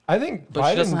 I think But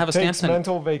she doesn't Biden have a takes stance in-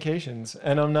 mental vacations,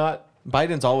 and I'm not.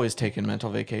 Biden's always taken mental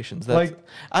vacations. That's,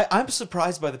 Like- I'm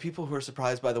surprised by the people who are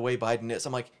surprised by the way Biden is.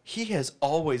 I'm like, he has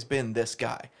always been this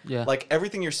guy. Yeah. Like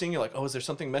everything you're seeing, you're like, oh, is there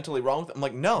something mentally wrong with him? I'm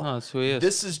like, no, No, that's who he is.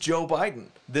 This is Joe Biden.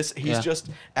 He's Yeah. just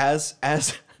as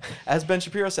Ben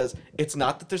Shapiro says, it's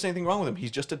not that there's anything wrong with him.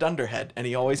 He's just a dunderhead, and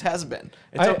he always has been.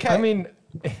 It's okay. I mean,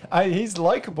 he's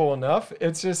likable enough.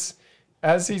 It's just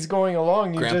as he's going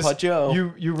along, Grandpa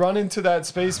Joe. you run into that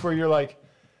space where you're like,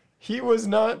 he was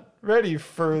not ready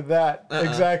for that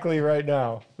exactly right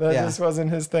now. That Yeah. just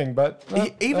wasn't his thing. But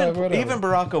Even whatever.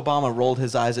 Barack Obama rolled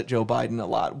his eyes at Joe Biden a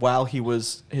lot while he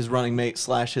was his running mate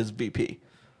 / his VP.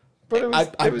 But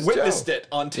I it was witnessed Joe. it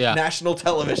on Yeah. national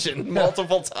television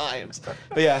multiple times.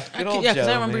 But yeah, good old Yeah, because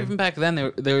Joe, I remember man. even back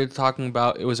then they were talking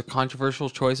about it was a controversial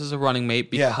choice as a running mate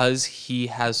Yeah. because he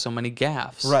has so many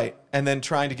gaffes. Right, and then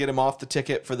trying to get him off the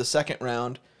ticket for the second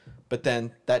round, but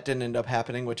then that didn't end up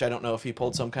happening, which I don't know if he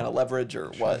pulled some kind of leverage or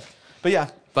what. But yeah,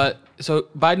 But so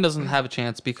Biden doesn't have a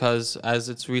chance because, as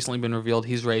it's recently been revealed,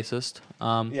 he's racist.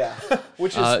 yeah,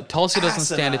 which is Tulsi doesn't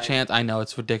stand a asinine. chance. I know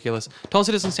it's ridiculous.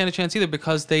 Tulsi doesn't stand a chance either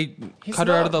because they He's cut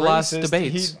her out not of the last racist.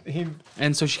 debates, He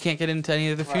and so she can't get into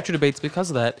any of the future Right. debates because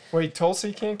of that. wait,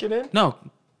 Tulsi can't get in? No,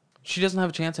 she doesn't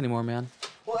have a chance anymore, man.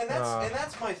 Well, and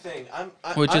that's my thing. I'm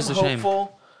Which is a shame.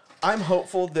 hopeful. I'm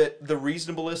hopeful that the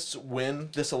reasonablists win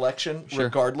this election Sure.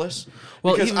 regardless,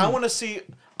 Well, because I even- want to see.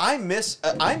 I miss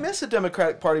a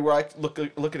Democratic Party where I look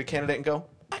at a candidate and go,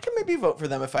 I can maybe vote for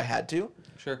them if I had to.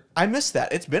 Sure. I miss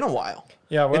that. It's been a while.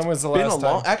 Yeah, when It's was the been last a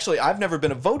long, time? Actually, I've never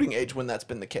been a voting age when that's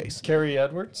been the case. Carrie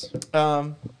Edwards?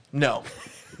 No, no,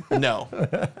 no,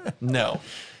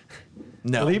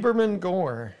 no. Lieberman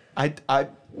Gore.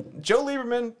 Joe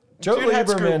Lieberman. Joe dude had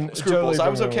Lieberman- scruples. Joe I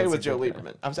was Lieberman okay was with a Joe good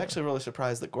Lieberman. I was actually really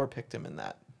surprised that Gore picked him in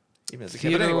that, even as a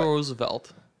kid. But Theodore anyway,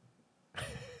 Roosevelt.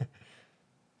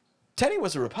 Teddy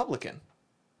was a Republican.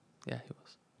 Yeah, he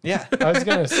was. Yeah, I was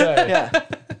going to say.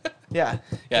 yeah,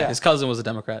 Yeah, his cousin was a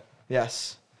Democrat.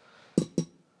 yes.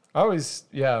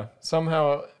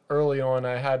 Somehow early on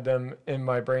I had them in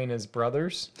my brain as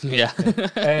brothers. Yeah.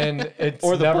 And it's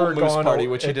Or the never Bull Moose gone Party, aw-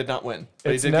 which he did not win, but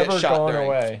he It's did never get shot gone during.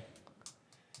 away.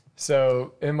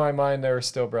 So in my mind, they were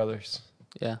still brothers.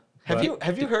 Yeah. Have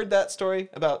you heard that story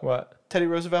about What? Teddy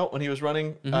Roosevelt when he was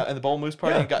running in the Bull Moose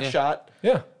Party and got Yeah. shot?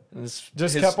 Yeah. And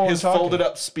Just kept on his talking. folded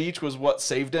up speech was what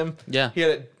saved him. Yeah. He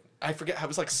had I forget, it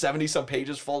was like 70 some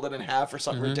pages folded in half or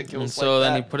something And ridiculous. so like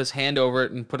then that. he put his hand over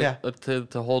it and put Yeah.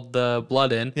 it to hold the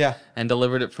blood in. Yeah. And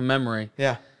delivered it from memory.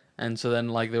 Yeah, And so then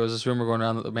like there was this rumor going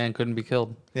around that the man couldn't be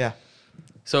killed. yeah.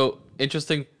 So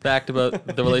interesting fact about the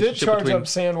He did relationship charge between up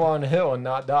San Juan Hill and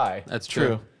not die. That's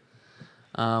true.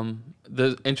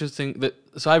 The interesting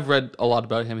so I've read a lot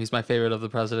about him. He's my favorite of the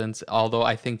presidents, although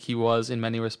I think he was in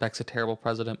many respects a terrible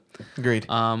president. Agreed.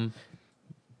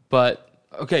 But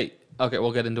okay,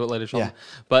 we'll get into it later, Sheldon.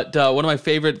 Yeah. But one of my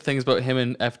favorite things about him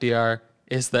and FDR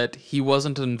is that he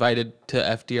wasn't invited to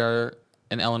FDR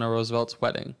and Eleanor Roosevelt's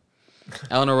wedding.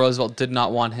 Eleanor Roosevelt did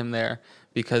not want him there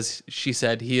because she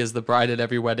said he is the bride at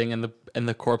every wedding and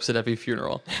the corpse at every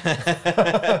funeral.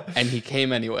 And he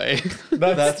came anyway.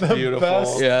 That's the beautiful.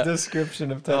 best Yeah.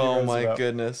 description of Teddy Oh my Roosevelt.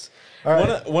 goodness. All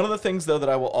right. One of the things though that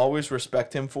I will always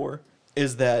respect him for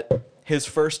is that his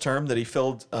first term that he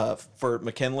filled for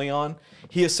McKinley on,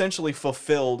 he essentially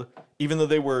fulfilled, even though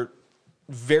they were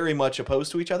very much opposed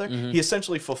to each other, he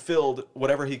essentially fulfilled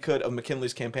whatever he could of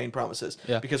McKinley's campaign promises.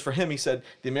 Yeah. Because for him, he said,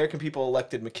 the American people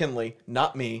elected McKinley,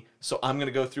 not me, so I'm going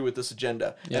to go through with this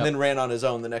agenda. Yep. And then ran on his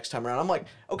own the next time around. I'm like,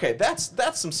 okay, that's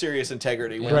some serious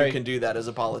integrity when Right. you can do that as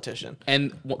a politician.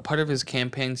 And part of his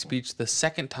campaign speech the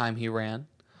second time he ran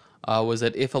was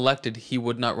that if elected, he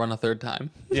would not run a third time.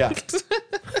 Yeah.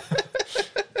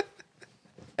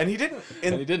 And he didn't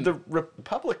in he didn't. the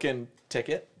Republican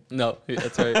ticket. No,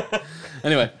 that's right.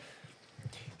 Anyway,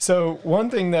 So one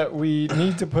thing that we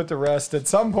need to put to rest at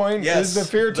some point Yes, is the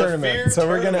fear the tournament. fear So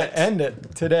we're going to tournament. end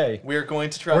it today. We're going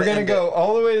to try We're to going to end go it.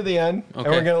 all the way to the end, and Okay.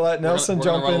 we're going to let We're Nelson gonna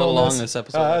jump run a in little on long this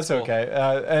episode. That's That's cool.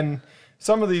 okay. And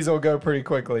some of these will go pretty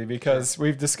quickly because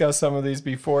we've discussed some of these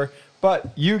before.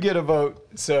 But you get a vote,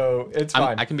 so it's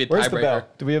fine. I can be a Where's the tiebreaker. bell?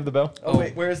 Do we have the bell? Oh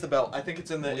wait, where is the bell? I think it's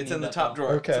in the need the that top bell.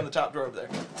 drawer. Okay. It's in the top drawer over there.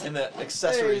 In the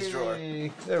accessories drawer.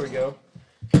 Hey, there we go.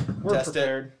 We're Test it.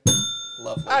 prepared.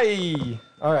 Lovely. Aye.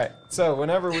 All right. So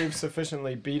whenever we've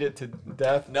sufficiently beat it to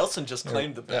death, Nelson just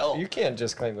claimed the bell. you can't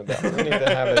just claim the bell. We need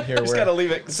to have it here. Just where gotta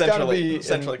leave it it's gotta centrally. be in-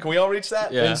 Centrally. Can we all reach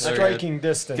that? Yeah. in striking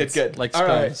distance. Good, good. like All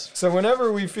right. spoons. So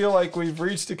whenever we feel like we've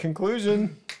reached a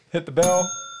conclusion, hit the bell,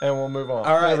 and we'll move on.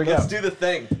 All right, There we let's go. do the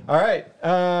thing. All right.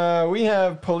 We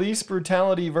have police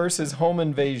brutality versus home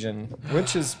invasion.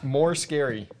 Which is more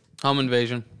scary? Home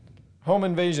invasion. Home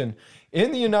invasion.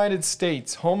 In the United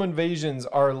States, home invasions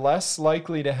are less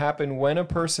likely to happen when a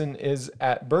person is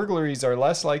at burglaries are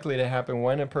less likely to happen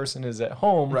when a person is at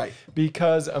home. Right.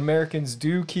 Because Americans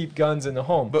do keep guns in the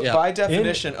home. But Yeah. by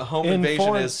definition, a home in invasion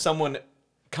foreign- is someone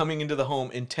coming into the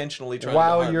home intentionally trying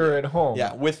While to harm you're you. at home.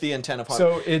 Yeah, with the intent of harm.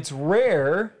 So it's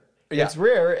rare. Yeah. It's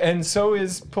rare, and so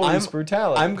is police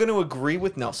brutality. I'm going to agree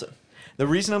with Nelson. The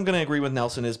reason I'm going to agree with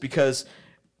Nelson is because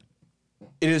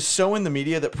it is so in the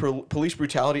media that police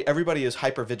brutality, everybody is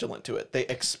hyper vigilant to it. They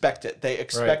expect it. They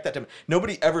expect that to.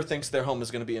 Nobody ever thinks their home is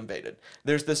going to be invaded.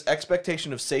 There's this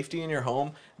expectation of safety in your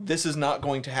home. This is not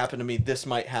going to happen to me. This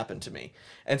might happen to me.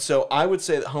 And so I would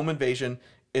say that home invasion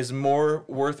is more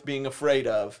worth being afraid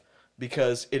of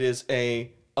because it is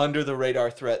a under the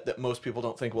radar threat that most people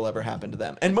don't think will ever happen to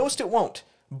them. And most it won't.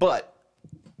 But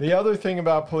The other thing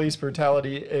about police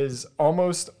brutality is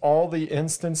almost all the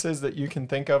instances that you can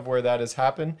think of where that has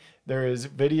happened, there is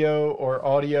video or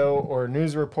audio or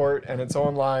news report and it's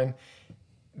online.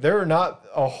 There are not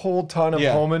a whole ton of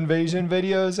Yeah. home invasion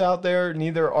videos out there.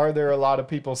 Neither are there a lot of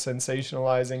people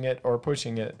sensationalizing it or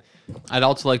pushing it. I'd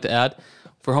also like to add,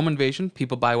 for home invasion,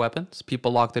 people buy weapons,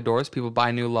 people lock their doors, people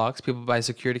buy new locks, people buy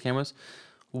security cameras.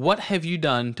 What have you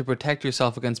done to protect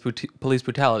yourself against police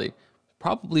brutality?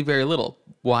 Probably very little.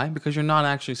 Why? Because you're not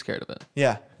actually scared of it.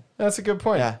 yeah. That's a good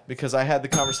point. Yeah, because I had the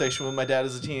conversation with my dad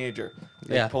as a teenager.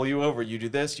 They Yeah. pull you over, you do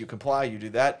this, you comply, you do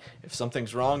that. If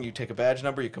something's wrong, you take a badge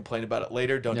number, you complain about it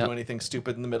later. Don't Yep. do anything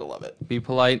stupid in the middle of it. Be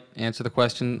polite, answer the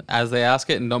question as they ask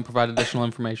it, and don't provide additional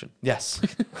information. Yes.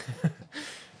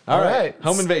 All All right. right.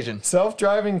 Home invasion.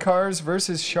 Self-driving cars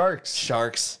versus sharks.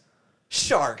 Sharks.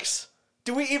 Sharks.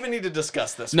 Do we even need to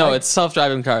discuss this? No, Mike? it's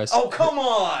self-driving cars. Oh, come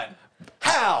on.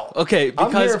 How? Okay, I'm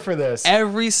because here for this.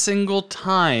 every single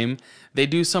time they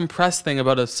do some press thing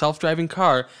about a self-driving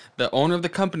car, the owner of the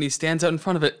company stands out in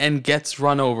front of it and gets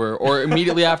run over, or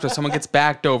immediately after, someone gets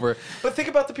backed over. But think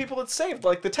about the people that saved,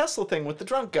 like the Tesla thing with the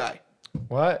drunk guy.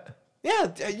 What? Yeah,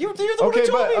 you're the one who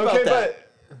told me about that.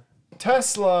 but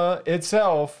Tesla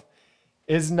itself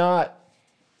is not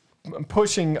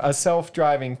pushing a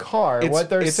self-driving car. What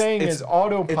they're saying is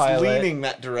autopilot. It's leaning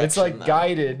that direction. It's like though.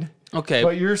 guided. Okay,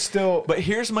 But you're still. But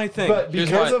here's my thing. But Here's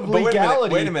because why- of but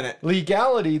legality, wait a minute.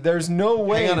 legality, there's no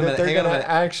way hang on a that minute. they're Hang on a going to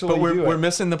minute. actually But do we're it.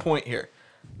 missing the point here.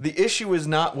 The issue is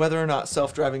not whether or not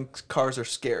self-driving cars are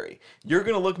scary. You're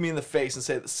going to look me in the face and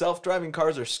say that self-driving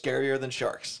cars are scarier than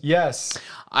sharks. Yes.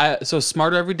 so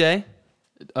Smarter Every Day,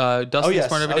 Dustin yes.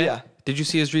 Smarter Every Oh, Day. yeah. Did you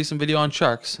see his recent video on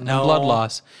sharks and No. blood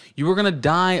loss? You were gonna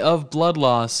die of blood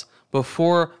loss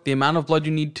before the amount of blood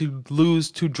you need to lose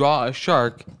to draw a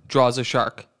shark draws a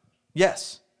shark.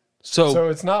 Yes. So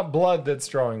it's not blood that's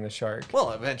drawing the shark.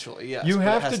 Well, eventually, yes. You but it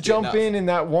have has to be jump enough. in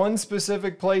that one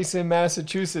specific place in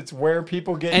Massachusetts where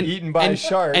people get eaten by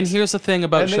sharks. And here's the thing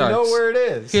about and they sharks. know where it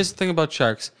is. Here's the thing about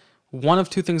sharks. One of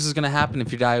two things is going to happen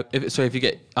if you die. If you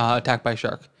get attacked by a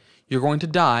shark, you're going to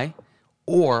die,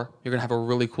 or you're going to have a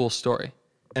really cool story.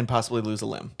 And possibly lose a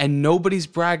limb. And nobody's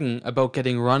bragging about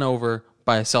getting run over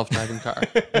by a self-driving car.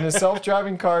 In a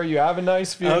self-driving car, you have a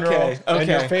nice funeral, Okay, and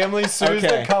your okay, family sues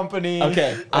okay, the company,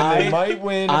 okay. and they might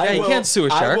win. Yeah, you can't sue a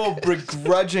shark. I will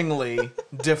begrudgingly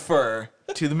defer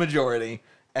to the majority,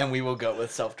 and we will go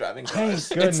with self-driving cars.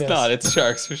 Goodness. It's not. It's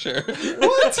sharks for sure.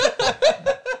 What?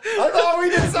 I thought we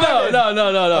decided.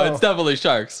 No. It's definitely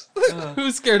sharks.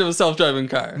 Who's scared of a self-driving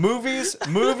car? Movies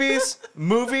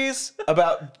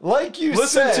about Like you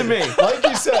Listen said, to me. Like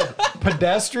you said,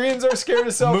 pedestrians are scared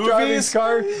of self-driving Movies?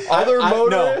 car. Other no,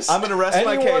 motorists. I'm gonna rest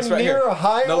my anyone case right near here. a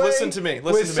highway No, listen to me, listen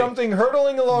with to me. something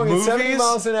hurtling along at 70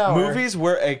 miles an hour. Movies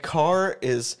where a car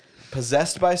is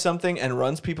possessed by something and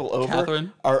runs people over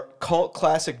Catherine? are cult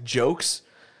classic jokes.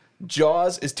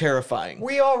 Jaws is terrifying.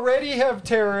 We already have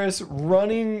terrorists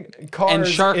running cars. And into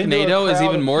a Sharknado is crowd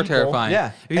even of more people. terrifying.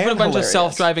 Yeah, If you put a and bunch hilarious. of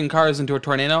self-driving cars into a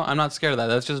tornado, I'm not scared of that.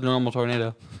 That's just a normal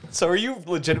tornado. So are you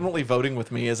legitimately voting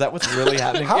with me? Is that what's really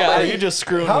happening? How Or are many- you just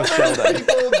screwing How with many Sheldon?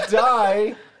 people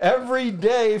die every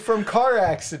day from car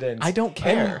accidents? I don't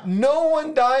care. And no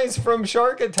one dies from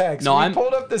shark attacks. No, we I'm-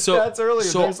 pulled up the so- stats earlier.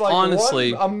 so There's like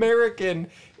honestly- one American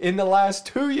in the last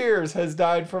 2 years has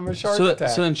died from a shark So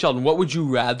attack. then, Sheldon, what would you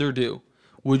rather do?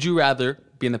 Would you rather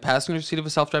be in the passenger seat of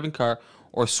a self-driving car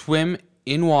or swim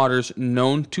in waters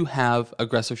known to have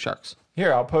aggressive sharks?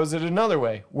 Here, I'll pose it another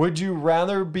way. Would you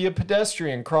rather be a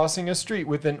pedestrian crossing a street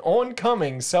with an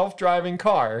oncoming self-driving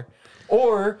car,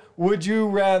 or would you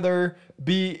rather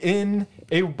be in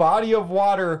a body of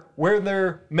water where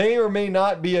there may or may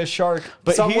not be a shark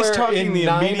But he's somewhere talking in the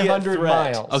immediate 900 threat.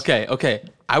 miles? Okay.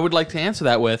 I would like to answer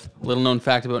that with a little known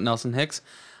fact about Nelson Hicks.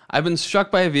 I've been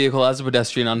struck by a vehicle as a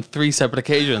pedestrian on 3 separate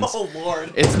occasions. Oh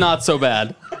Lord! It's not so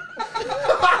bad.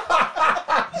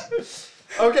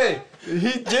 Okay,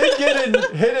 he did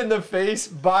get hit in the face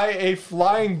by a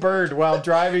flying bird while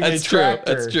driving That's a true.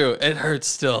 tractor. That's true. It hurts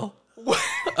still.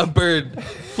 A bird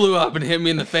flew up and hit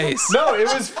me in the face. No, it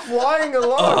was flying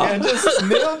along and just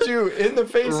nailed you in the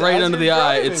face. Right as under you're the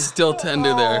eye. driving. It's still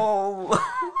tender there. Oh,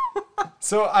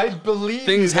 So I believe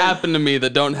Things you that- happen to me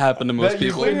that don't happen to most that you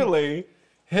people. clearly.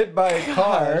 hit by a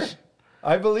car.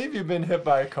 I believe you've been hit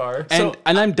by a car. And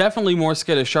I'm definitely more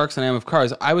scared of sharks than I am of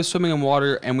cars. I was swimming in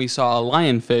water and we saw a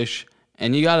lionfish,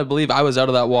 and you gotta believe I was out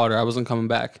of that water. I wasn't coming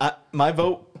back. My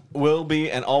vote will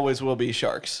be and always will be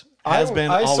sharks. I Has been,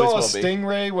 I always saw a will be.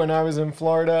 stingray when I was in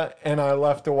Florida, and I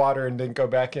left the water and didn't go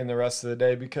back in the rest of the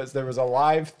day because there was a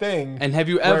live thing. And have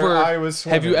you where ever I was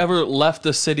have you swimming. ever left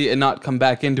the city and not come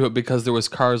back into it because there was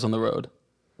cars on the road?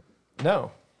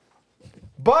 No.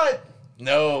 But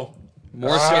No.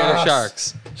 More scared of Yes.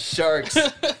 sharks. Sharks.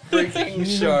 Freaking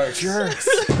sharks. jerks.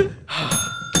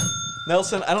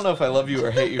 Nelson, I don't know if I love you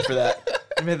or hate you for that.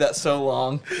 You made that so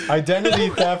long. Identity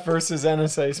theft versus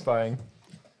NSA spying.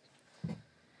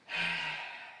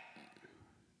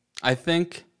 I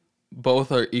think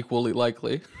both are equally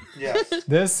likely. Yes.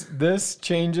 This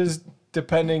changes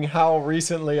depending how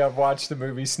recently I've watched the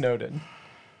movie Snowden.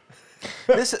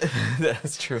 This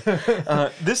that's true.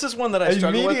 This is one that I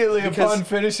struggle with Immediately because- upon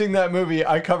finishing that movie,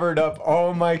 I covered up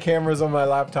all my cameras on my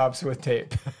laptops with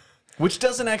tape. which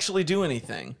doesn't actually do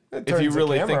anything It if you turns the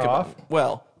really camera think about off. it.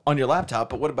 Well, on your laptop,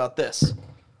 but what about this?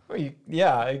 Well,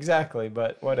 yeah, exactly,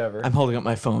 but whatever. I'm holding up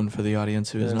my phone for the audience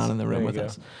who is Yes, not in the room there with you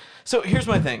us. So here's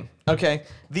my thing. Okay,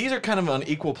 these are kind of on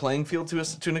equal playing field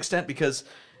to an extent because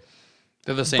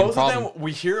They're the same both problem. of them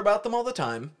we hear about them all the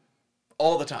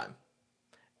time,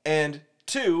 and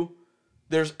two,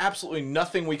 there's absolutely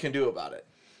nothing we can do about it,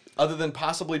 other than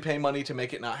possibly pay money to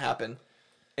make it not happen,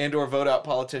 and or vote out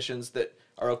politicians that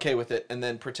are okay with it, and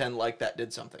then pretend like that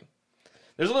did something.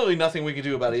 There's literally nothing we can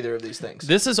do about either of these things.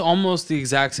 This is almost the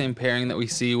exact same pairing that we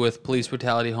see with police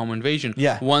brutality, home invasion.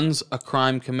 Yeah. One's a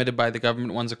crime committed by the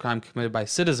government, one's a crime committed by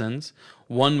citizens.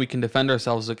 One we can defend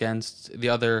ourselves against, the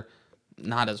other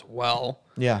not as well.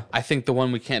 Yeah. I think the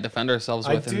one we can't defend ourselves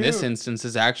I with in this do- instance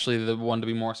is actually the one to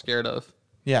be more scared of.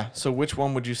 Yeah. So which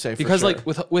one would you say? Because for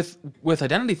sure? like with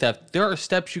identity theft, there are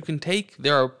steps you can take,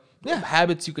 there are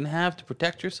habits you can have to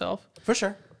protect yourself. for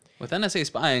sure, With NSA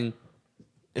spying,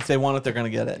 if they want it, they're gonna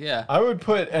get it. yeah. I would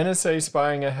put NSA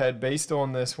spying ahead based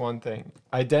on this one thing.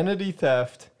 Identity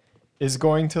theft is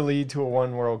going to lead to a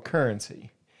one world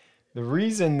currency. The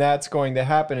reason that's going to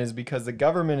happen is because the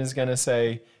government is going to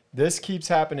say, this keeps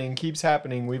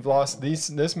happening. We've lost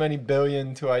this many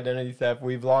billion to identity theft.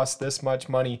 We've lost this much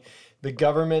money. The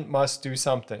government must do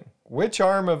something. Which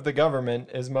arm of the government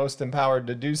is most empowered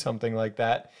to do something like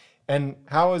that? And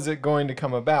how is it going to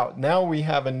come about? Now we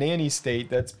have a nanny state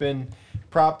that's been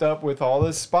propped up with all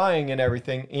this spying and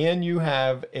everything, and you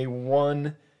have a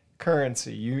one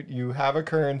currency. You have a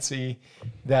currency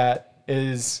that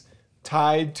is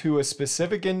tied to a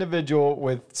specific individual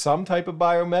with some type of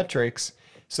biometrics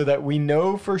so that we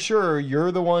know for sure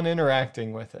you're the one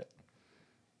interacting with it.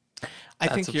 I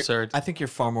That's think absurd. I think you're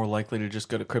far more likely to just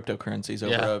go to cryptocurrencies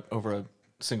over Yeah. over a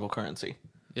single currency.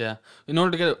 Yeah. In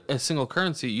order to get a single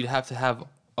currency, you'd have to have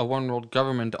a one world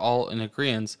government all in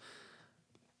agreement.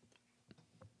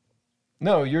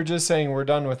 No, you're just saying we're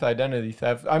done with identity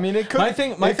theft. I mean, it could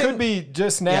My could be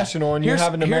just national, and you Here's-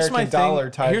 have an here's my American dollar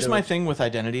thing, tied Here's to my it. thing with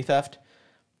identity theft.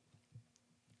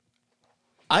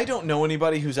 I don't know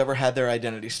anybody who's ever had their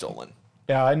identity stolen.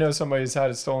 Yeah, I know somebody who's had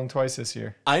it stolen twice this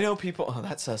year. I know people. Oh,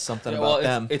 that says something Well, about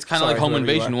them. it's kind of Sorry, like home whoever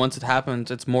you invasion. are. Once it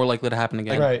happens, it's more likely to happen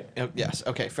again. Right. Yes.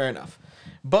 Okay. Fair enough.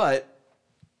 But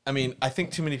I mean, I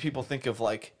think too many people think of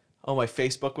like, oh, my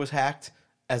Facebook was hacked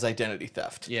as identity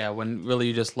theft. Yeah, when really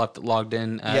you just left it logged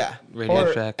in at Yeah. Radio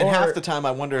Or- Shack. And Or- half the time,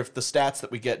 I wonder if the stats that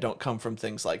we get don't come from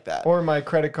things like that. Or my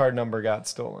credit card number got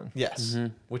stolen. Yes,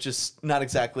 which is not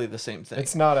exactly the same thing.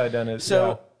 It's not identity.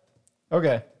 So- yeah.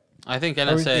 Okay. I think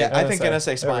NSA. yeah, I think NSA. NSA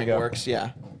There we spying go. works.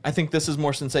 Yeah, I think this is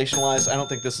more sensationalized. I don't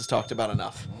think this is talked about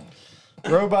enough.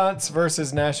 Robots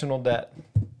versus national debt.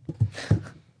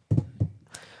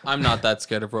 I'm not that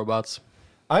scared of robots.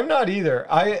 I'm not either.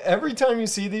 Every time you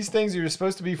see these things, you're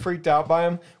supposed to be freaked out by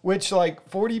them. Which like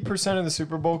 40% of the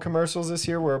Super Bowl commercials this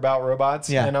year were about robots,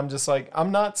 Yeah. and I'm just like,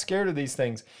 I'm not scared of these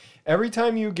things. Every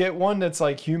time you get one that's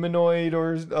like humanoid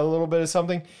or a little bit of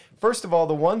something, first of all,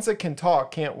 the ones that can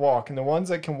talk can't walk, and the ones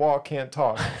that can walk can't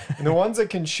talk, and the ones that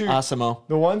can shoot, Asimo.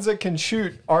 the ones that can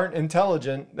shoot aren't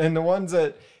intelligent, and the ones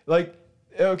that like.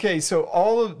 Okay,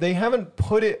 so they haven't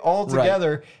put it all Right.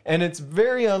 together, and it's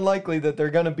very unlikely that they're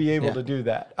going to be able Yeah. to do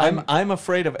that. I'm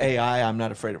afraid of AI. I'm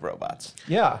not afraid of robots.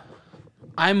 Yeah.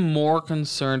 I'm more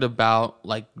concerned about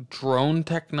like drone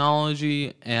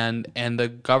technology and the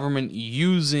government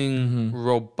using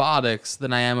robotics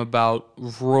than I am about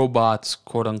robots,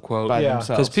 quote unquote. By Yeah. Because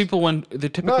themselves. people, when they're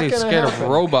typically gonna scared happen. of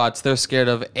robots, they're scared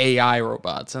of AI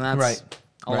robots, and that's Right.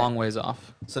 a long ways off.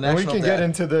 So And we national can debt. get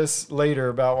into this later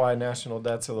about why national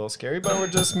debt's a little scary, but we're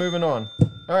just moving on.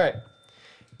 All right.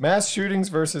 Mass shootings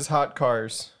versus hot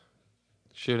cars.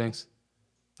 Shootings.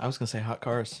 I was gonna say hot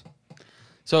cars.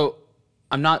 So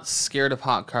I'm not scared of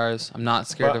hot cars. I'm not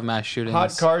scared But of mass shootings.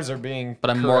 Hot cars are being but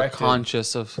I'm more corrected.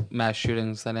 conscious of mass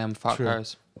shootings than I am of hot True.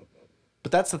 cars.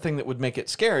 But that's the thing that would make it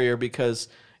scarier because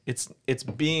it's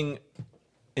being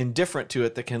indifferent to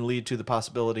it that can lead to the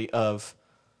possibility of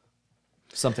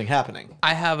something happening.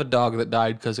 I have a dog that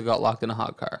died because it got locked in a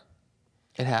hot car.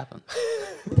 It happened.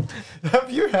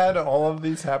 Have you had all of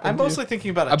these happen I'm to you? mostly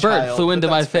thinking about a A bird child, flew but into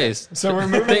my that's fair. face. So we're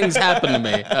moving, Things happen to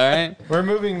me. All right. we're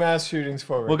moving mass shootings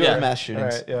forward. We'll go to All right. mass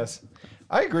shootings. All right, yes.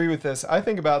 I agree with this. I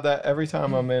think about that every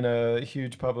time I'm in a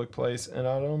huge public place, and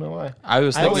I don't know why. I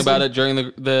was I thinking always about think- it during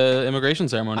the immigration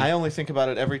ceremony. I only think about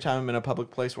it every time I'm in a public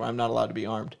place where I'm not allowed to be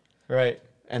armed, Right.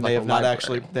 and Like they a have not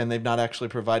library. they've not actually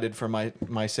provided for my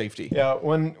safety. Yeah,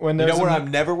 when You there's know where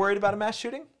I'm never worried about a mass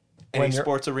shooting? any When you're-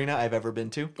 sports arena I've ever been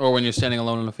to. Or when you're standing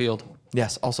alone in a field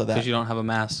Yes, also that. because you don't have a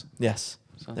mass. Yes,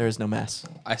 there is no mass.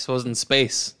 I suppose in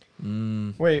space.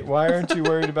 Wait, why aren't you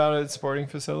worried about it at sporting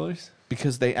facilities?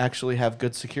 Because they actually have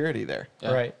good security there.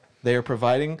 Yeah. Right. They are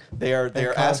providing. They are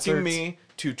asking concerts. me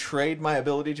to trade my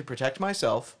ability to protect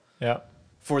myself Yeah.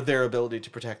 for their ability to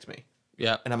protect me,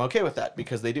 Yeah. and I'm okay with that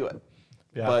because they do it.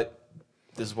 Yeah. But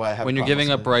this is why I have. When a you're problem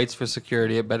giving with up it. rights for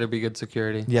security, it better be good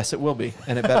security. Yes, it will be,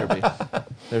 and it better be.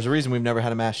 There's a reason we've never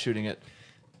had a mass shooting at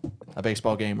a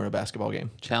baseball game or a basketball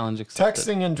game. Challenge accepted.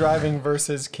 Texting and driving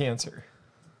versus cancer.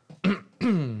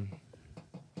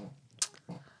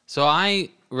 So I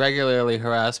regularly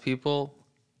harass people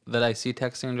that I see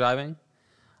texting and driving,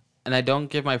 and I don't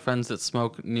give my friends that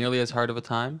smoke nearly as hard of a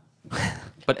time.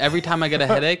 But every time I get a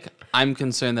headache, I'm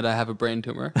concerned that I have a brain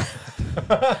tumor.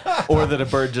 Or that a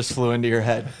bird just flew into your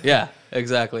head. Yeah,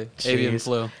 exactly. Avian Jeez.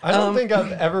 flu. I don't think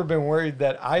I've ever been worried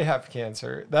that I have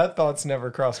cancer. That thought's never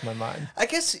crossed my mind. I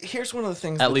guess here's one of the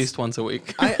things. At that's- least once a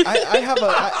week. I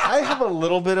have a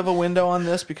little bit of a window on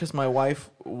this because my wife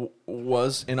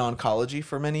was in oncology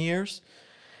for many years,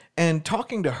 and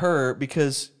talking to her,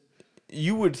 because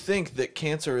you would think that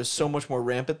cancer is so much more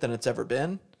rampant than it's ever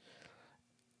been,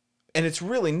 and it's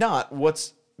really not.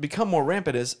 What's become more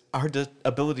rampant is our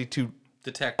ability to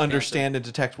Detect understand and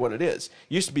detect what it is.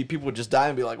 Used to be people would just die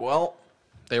and be like, well,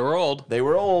 cancer. They were old. they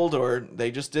were old, or they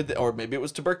just did, or maybe it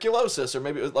was tuberculosis, or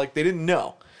maybe it was like they didn't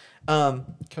know.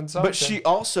 Consumption. But she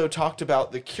also talked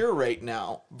about the cure rate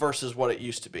now versus what it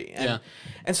used to be. And, Yeah.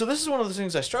 and so this is one of the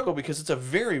things I struggle because it's a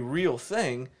very real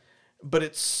thing, but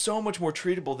it's so much more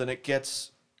treatable than it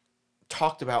gets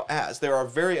talked about as. There are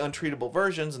very untreatable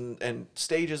versions and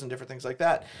stages and different things like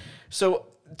that. So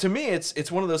to me,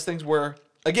 it's one of those things where,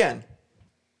 again,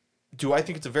 do I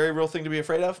think it's a very real thing to be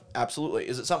afraid of? Absolutely.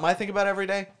 Is it something I think about every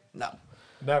day? No.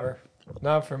 Never.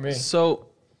 Not for me. So,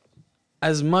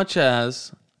 as much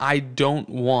as I don't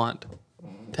want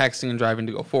texting and driving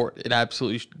to go forward, it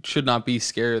absolutely should not be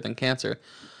scarier than cancer.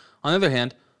 On the other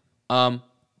hand, my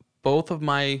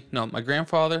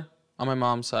grandfather on my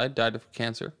mom's side died of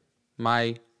cancer.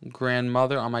 My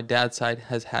grandmother on my dad's side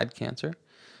has had cancer.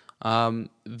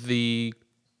 The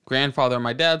grandfather on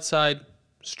my dad's side,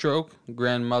 stroke.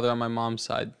 Grandmother on my mom's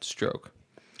side, stroke.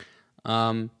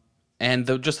 And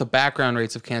just the background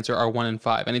rates of cancer are 1 in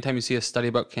 5. Anytime you see a study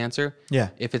about cancer, Yeah.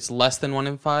 if it's less than 1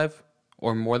 in 5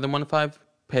 or more than 1 in 5,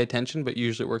 pay attention, but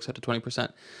usually it works out to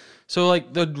 20%. So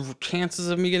like the chances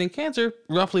of me getting cancer,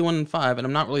 roughly 1 in 5, and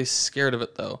I'm not really scared of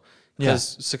it though,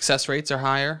 because success rates are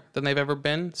higher than they've ever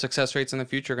been. Success rates in the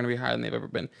future are going to be higher than they've ever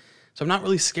been. So I'm not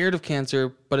really scared of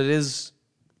cancer, but it is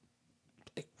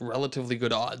like relatively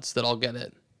good odds that I'll get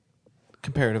it.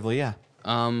 Comparatively, yeah.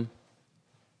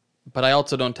 But I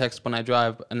also don't text when I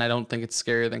drive, and I don't think it's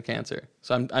scarier than cancer.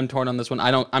 So I'm torn on this one.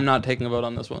 I'm not taking a vote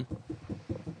on this one.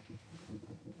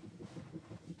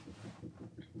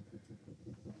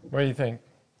 What do you think?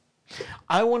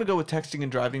 I want to go with texting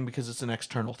and driving because it's an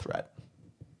external threat.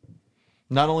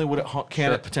 Not only would it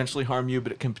can it potentially harm you,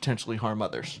 but it can potentially harm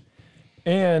others.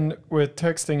 And with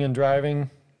texting and driving,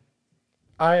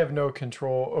 I have no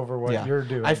control over what you're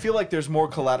doing. I feel like there's more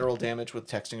collateral damage with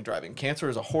texting and driving. Cancer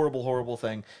is a horrible, horrible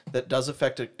thing that does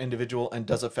affect an individual and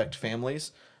does affect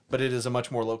families, but it is a much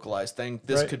more localized thing.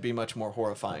 This Right. could be much more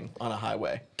horrifying on a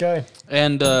highway. Okay.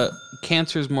 And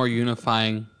cancer is more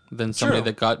unifying than somebody True.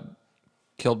 that got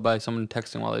killed by someone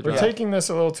texting while they We're drive. taking this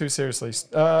a little too seriously.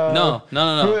 No.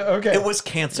 Okay. It was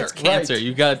cancer. Cancer.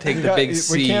 You got to take the Yeah, big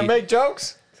C. We can't make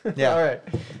jokes? Yeah. All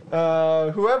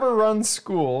right. Whoever runs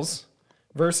schools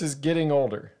versus getting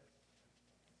older.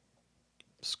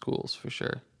 Schools for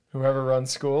sure. Whoever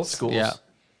runs schools. Schools. Yeah.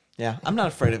 Yeah. I'm not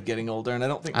afraid of getting older, and I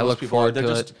don't think I most look people are. forward They're to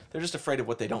just it. they're just afraid of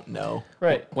what they don't know.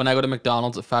 Right. When I go to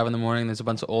McDonald's at 5 a.m, there's a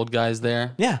bunch of old guys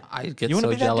there. Yeah. I get You wanna so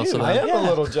be that jealous dude. of I that. am a Yeah.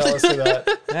 little jealous of that.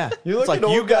 Yeah. You look it's like at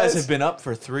you old guys guys- have been up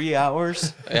for 3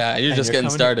 hours. Yeah, you're and just you're getting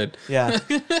coming- started. Yeah.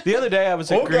 The other day I was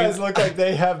at Old guys look like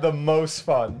they have the most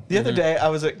fun. The other day I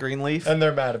was at Greenleaf. And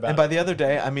they're mad about And it. by the other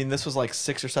day, I mean, this was like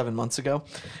 6 or 7 months ago.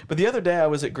 But the other day, I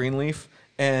was at Greenleaf,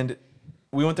 and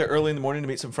we went there early in the morning to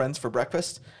meet some friends for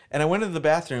breakfast. And I went into the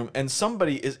bathroom, and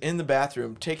somebody is in the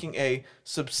bathroom taking a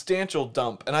substantial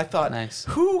dump. And I thought, Nice.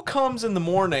 who comes in the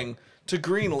morning to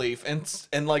Greenleaf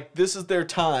and like this is their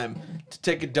time to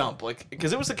take a dump, like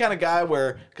because it was the kind of guy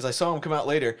where because I saw him come out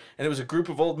later and it was a group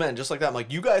of old men just like that. I'm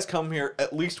like, you guys come here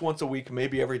at least once a week,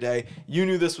 maybe every day. You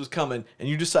knew this was coming and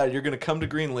you decided you're going to come to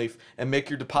Greenleaf and make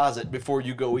your deposit before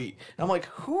you go eat. And I'm like,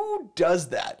 who does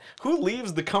that? Who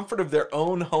leaves the comfort of their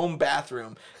own home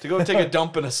bathroom to go take a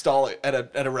dump in a stall at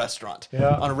a restaurant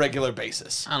on a regular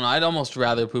basis? I don't know. I'd almost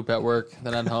rather poop at work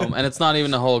than at home, and it's not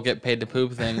even a whole get paid to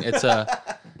poop thing.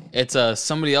 It's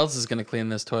somebody else is gonna clean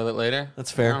this toilet later. That's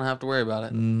fair. I don't have to worry about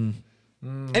it.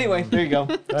 Anyway, there you go.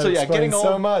 So yeah, getting old.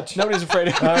 So much. Nobody's afraid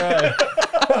of it. All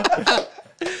right.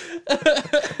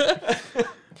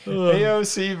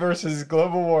 AOC versus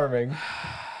global warming.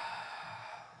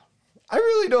 I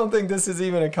really don't think this is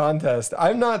even a contest.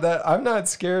 I'm not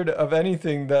scared of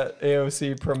anything that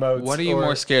AOC promotes. What are you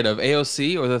more scared of,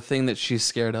 AOC or the thing that she's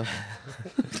scared of?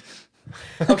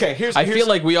 Okay, I feel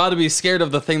like we ought to be scared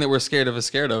of the thing that we're scared of is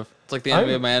scared of. It's like the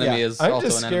enemy of my enemy is I'm also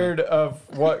just an enemy. scared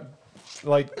of what,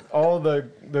 like all the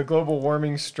global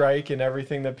warming strike and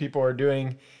everything that people are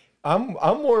doing. I'm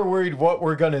more worried what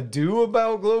we're gonna do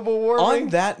about global warming. On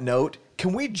that note,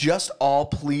 can we just all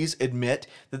please admit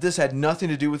that this had nothing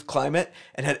to do with climate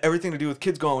and had everything to do with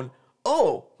kids going,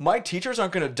 oh, my teachers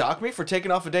aren't going to dock me for taking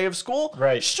off a day of school?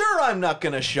 Right. Sure, I'm not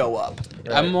going to show up.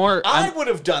 Right. I would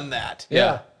have done that.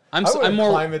 Yeah. I'm I'm more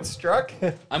climate struck.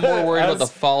 I'm more worried about the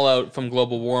fallout from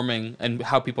global warming and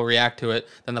how people react to it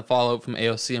than the fallout from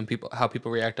AOC and how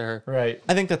people react to her. Right.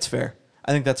 I think that's fair.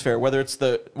 Whether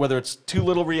it's too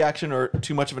little reaction or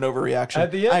too much of an overreaction.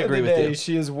 At the I end agree of the with day, you.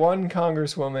 she is one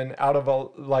congresswoman out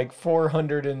of like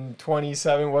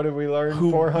 427. What did we learn?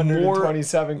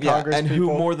 427 Congress and people.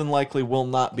 who more than likely will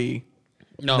not be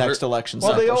next election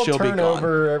well, cycle. they all She'll turn be gone.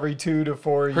 over every 2 to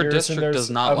 4 years. Her and district there's does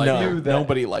not a like few her. that-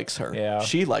 Nobody likes her. Yeah.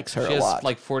 She likes her She a has lot.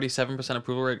 like 47%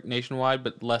 approval rate nationwide,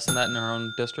 but less than that in her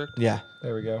own district. Yeah.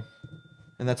 There we go.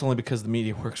 And that's only because the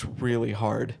media works really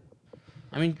hard.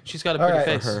 I mean, she's got a All pretty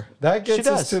right. face. her. That She gets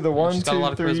us does. to the 1, She's got a 2,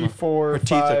 lot of 3, charisma. 4, Her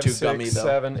teeth are 5, too 6, gummy, though.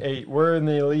 7, 8. We're in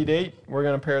the Elite 8. We're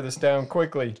going to pare this down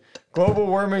quickly. Global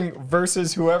warming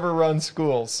versus whoever runs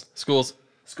schools. Schools.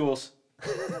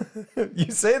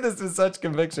 You say this with such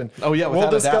conviction. Oh, yeah, We'll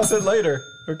without a discuss doubt. it later.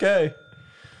 Okay.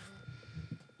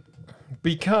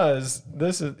 Because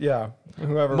this is,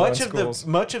 whoever runs schools.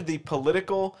 Much of the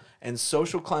political and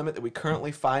social climate that we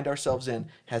currently find ourselves in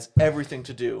has everything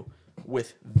to do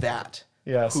with that.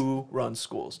 Yes. Who runs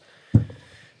schools?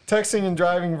 Texting and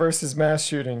driving versus mass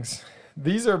shootings.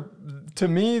 These are, to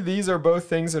me, both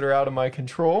things that are out of my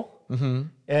control. Mm-hmm.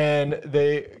 And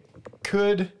they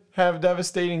could have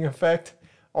devastating effect.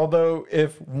 Although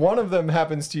if one of them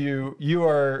happens to you, you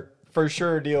are for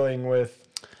sure dealing with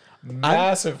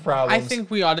massive problems. I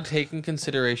think we ought to take in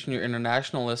consideration your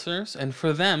international listeners, and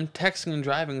for them, texting and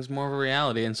driving is more of a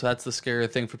reality, and so that's the scary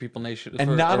thing for people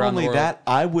And not around the only world. that,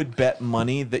 I would bet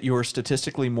money that you're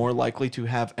statistically more likely to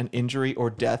have an injury or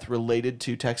death related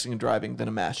to texting and driving than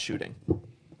a mass shooting.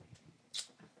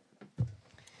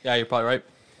 Yeah, you're probably right.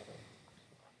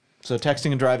 So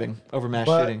texting and driving over mass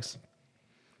But- shootings.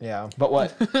 Yeah. But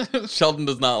what? Sheldon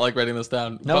does not like writing this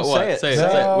down. No, but what? say it. Say it. No,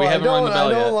 Say it. We haven't rung the bell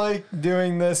I don't yet. like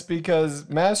doing this because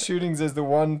mass shootings is the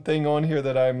one thing on here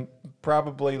that I'm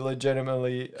probably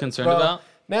legitimately Concerned about?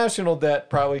 National debt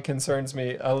probably concerns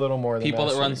me a little more than People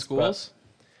mass that run shootings, but schools.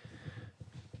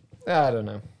 I don't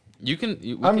know. You can.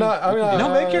 We I'm can- not. No,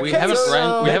 make your We case. haven't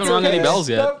rung. We haven't rung any bells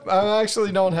yet. Nope, I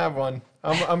actually don't have one.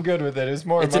 I'm good with it. It's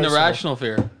more. It's an emotional. irrational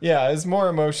fear. Yeah, it's more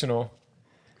emotional.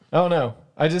 I don't know.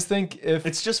 I just think if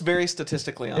It's just very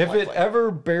statistically unlikely. it ever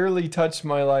barely touched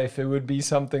my life, it would be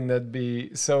something that'd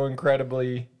be so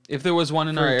incredibly If there was one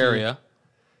in our Freaky. area,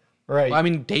 right. well, I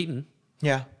mean Dayton.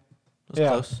 Yeah. That's Yeah.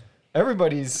 close.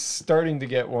 Everybody's starting to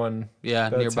get one. Yeah,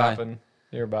 that's nearby. happened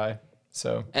nearby.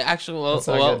 So Actually, That's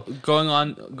not going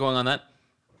on that.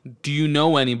 Do you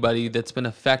know anybody that's been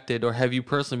affected, or have you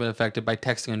personally been affected by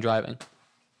texting and driving?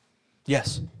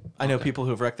 Yes. I know people who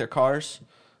have wrecked their cars.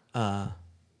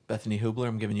 Bethany Hubler,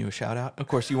 I'm giving you a shout out. Of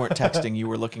course, you weren't texting. You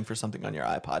were looking for something on your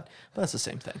iPod. But that's the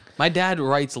same thing. My dad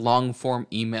writes long form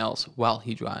emails while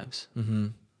he drives. Mm-hmm.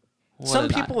 Some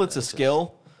people, it's a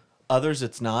skill. Others,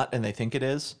 it's not, and they think it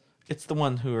is. It's the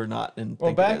one who are not. And well,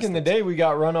 think it back is in the day, we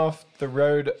got run off the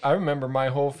road. I remember my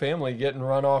whole family getting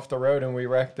run off the road, and we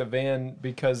wrecked the van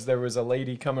because there was a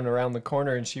lady coming around the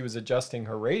corner, and she was adjusting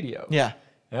her radio. Yeah.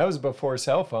 And that was before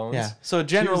cell phones. Yeah. So She was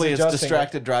generally, it's adjusting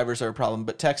distracted drivers are a problem,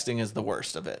 but texting is the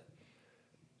worst of it.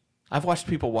 I've watched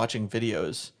people watching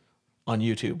videos on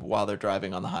YouTube while they're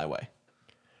driving on the highway.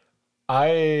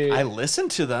 I I listen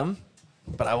to them,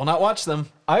 but I will not watch them.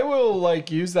 will like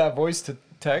use that voice to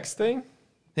text thing,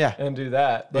 Yeah. and do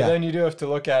that. But Yeah. then you do have to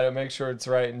look at it, make sure it's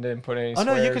right, and didn't put any. Oh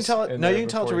no, you can squares tell it. in No, there you can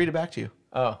tell it to before read it back to you.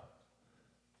 Oh.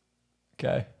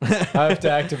 Okay. I have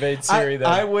to activate Siri then.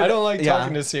 I don't like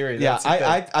talking to Siri. Yeah, That's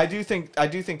the thing. I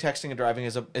do think texting and driving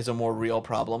is a more real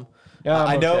problem. Yeah,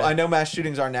 I know okay. I know mass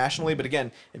shootings are nationally, but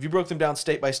again, if you broke them down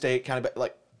state by state, kind of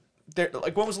like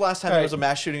when was the last time there Right. was a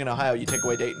mass shooting in Ohio? You take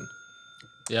away Dayton.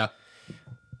 Yeah.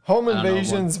 Home don't know,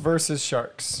 invasions versus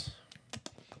sharks.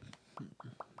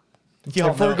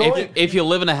 Y'all If we're know, going- If you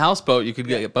live in a houseboat, you could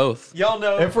get both. y'all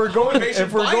know If we're going, invasion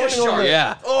if we're by a going on shark. the,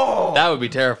 Yeah. Oh. That would be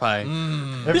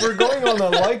terrifying. if we're going on the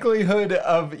likelihood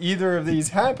of either of these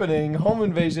happening, home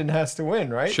invasion has to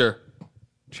win, right? Sure.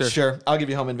 Sure, I'll give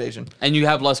you home invasion. And you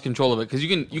have less control of it because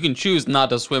you can choose not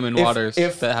to swim in waters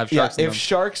that have sharks in if them.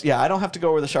 sharks, I don't have to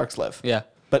go where the sharks live. Yeah.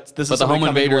 But this But is the home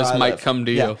somebody coming where invaders I might live. come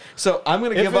to Yeah. you. So I'm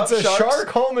gonna If give up it's a sharks. shark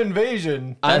home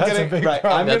invasion, I'm that's gonna a big I'm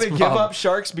problem. gonna That's the give problem. up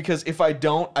sharks because if I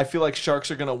don't, I feel like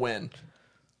sharks are gonna win,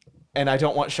 and I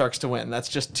don't want sharks to win. That's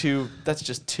just too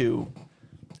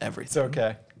everything. It's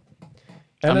okay.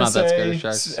 I'm not that scared of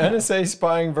sharks. NSA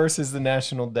spying versus the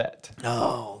national debt.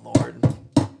 Oh Lord.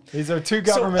 These are two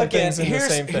government things in the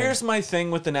same thing. Here's my thing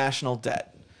with the national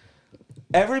debt.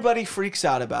 Everybody freaks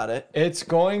out about it. It's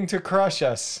going to crush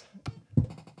us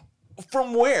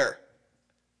From where?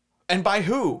 And by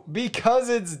who? because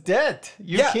it's debt.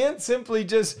 You Yeah. can't simply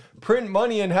just print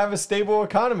money and have a stable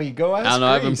economy. Go ask I don't know.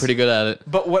 I've been Greece. pretty good at it.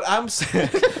 But what I'm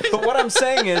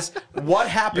saying, is, what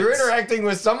happens? You're interacting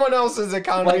with someone else's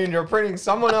economy Like, and you're printing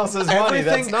someone else's money.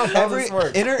 That's not how this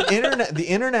works. The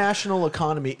international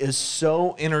economy is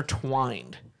so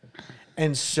intertwined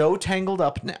and so tangled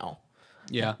up now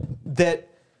Yeah. that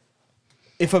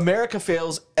if America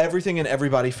fails, everything and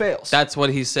everybody fails. That's what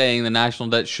he's saying. The national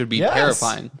debt should be Yes.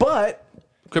 terrifying. but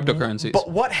Cryptocurrencies.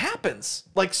 what happens?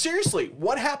 Like seriously,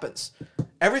 what happens?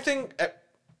 Everything.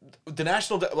 The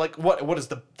national debt. Like what is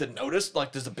the notice?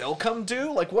 Like does the bill come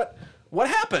due? Like what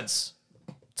happens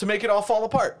to make it all fall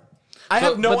apart? I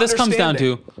have no But this comes down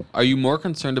understanding. to: are you more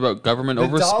concerned about government The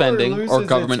dollar overspending or loses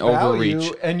government its value,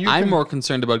 overreach? and you I'm can- more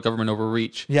concerned about government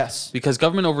overreach. Yes. Because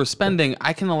government overspending,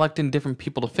 I can elect in different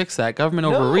people to fix that. Government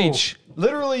No. overreach.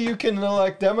 Literally, you can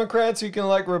elect Democrats, you can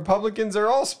elect Republicans. They're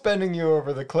all spending you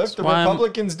over the cliff. The why I'm-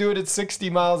 Republicans do it at 60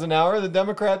 miles an hour. The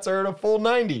Democrats are at a full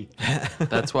 90.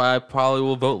 That's why I probably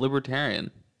will vote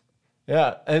libertarian.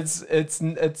 Yeah, it's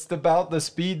about the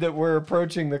speed that we're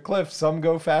approaching the cliff. Some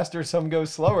go faster, some go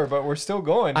slower, but we're still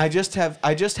going. I just have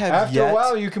After yet. a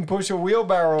while, you can push a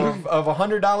wheelbarrow of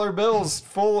 $100 bills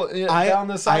full down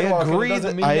the sidewalk. I agree. And it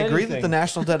doesn't mean I agree anything. that the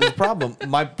national debt is a problem.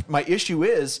 My issue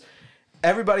is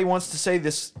everybody wants to say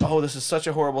this. Oh, this is such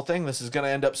a horrible thing. This is going to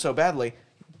end up so badly.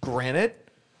 Granted,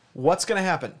 what's going to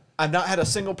happen? I've not had a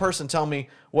single person tell me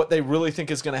what they really think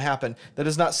is going to happen. That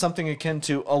is not something akin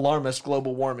to alarmist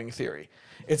global warming theory.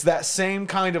 It's that same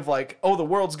kind of like, oh, the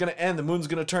world's going to end, the moon's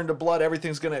going to turn to blood,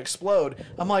 everything's going to explode.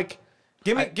 I'm like,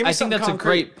 give me I think something that's concrete. a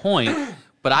great point.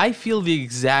 But I feel the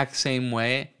exact same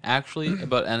way, actually,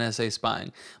 about NSA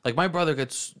spying. Like, my brother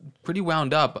gets pretty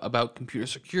wound up about computer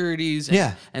securities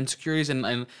and securities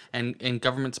and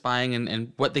government spying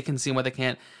and what they can see and what they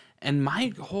can't. And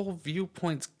my whole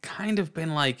viewpoint's kind of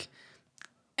been like,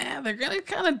 they're going to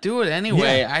kind of do it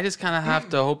anyway. Yeah. I just kind of have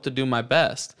to hope to do my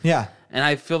best. Yeah. And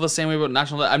I feel the same way about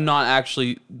national debt. I'm not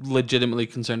actually legitimately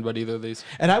concerned about either of these.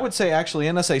 And I would say, actually,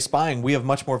 NSA spying, we have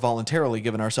much more voluntarily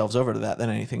given ourselves over to that than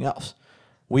anything else.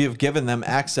 We have given them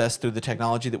access through the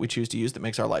technology that we choose to use that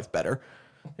makes our life better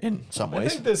in some I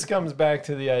ways. think this comes back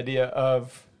to the idea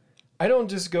of I don't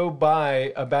just go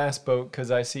buy a bass boat because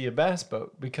I see a bass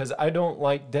boat because I don't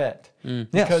like debt. Yes.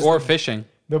 Because Or fishing.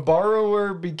 the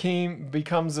borrower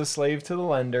becomes a slave to the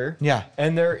lender. Yeah.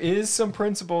 And there is some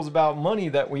principles about money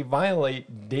that we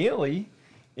violate daily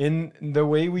in the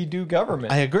way we do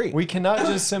government. I agree. We cannot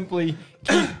just simply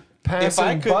keep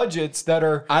passing could- budgets that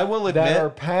are I will that admit- are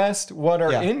past what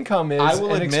our Yeah. income is I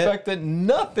will and admit- expect that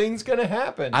nothing's going to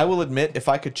happen. I will admit, if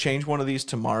I could change one of these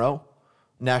tomorrow,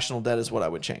 national debt is what I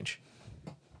would change.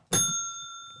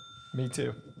 Me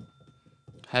too.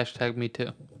 Hashtag me too.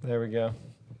 There we go.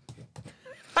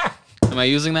 Am I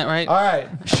using that right? All right.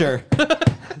 Sure.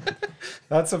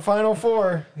 That's the final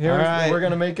four. Here's, All right. We're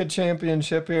going to make a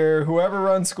championship here. Whoever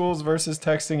runs schools versus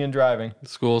texting and driving.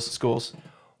 Schools.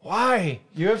 Why?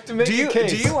 You have to make Do a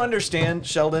case. you understand,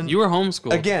 Sheldon? You were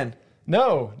homeschooled. Again,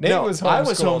 No, Nate No, was homeschooled. I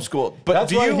was homeschooled, but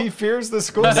that's do why you- he fears the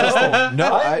school system.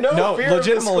 no, I have no fear of the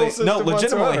legitimately, school no, system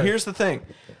legitimately. whatsoever. Here's the thing.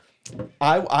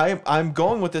 I'm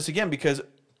going with this again because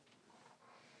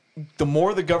the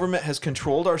more the government has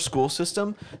controlled our school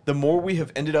system, the more we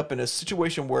have ended up in a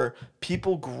situation where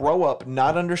people grow up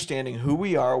not understanding who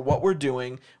we are, what we're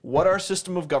doing, what our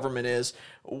system of government is,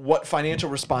 what financial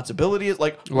responsibility is.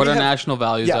 Like What we our have- national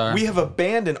values are. We have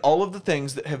abandoned all of the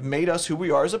things that have made us who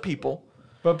we are as a people.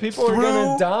 But people are Through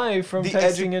going to die from the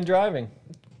texting and driving.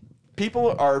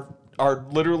 People are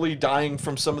literally dying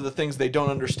from some of the things they don't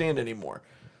understand anymore.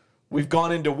 We've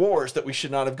gone into wars that we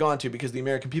should not have gone to because the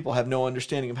American people have no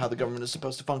understanding of how the government is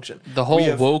supposed to function. The whole We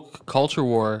have woke culture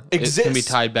war exists can be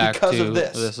tied back because to of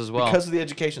this as well. because of the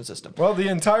education system. Well, the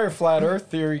entire flat Earth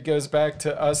theory goes back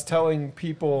to us telling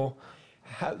people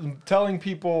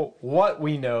what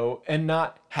we know and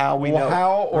not How we know it.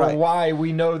 how or Right. why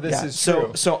we know this is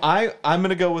true. So I'm going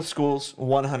to go with schools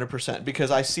 100% because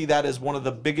I see that as one of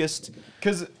the biggest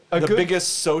Because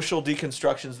biggest social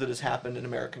deconstructions that has happened in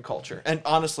American culture, and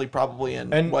honestly, probably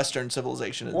in And Western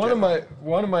civilization. In one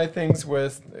general. of my things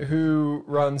with who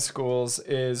runs schools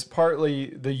is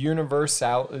partly the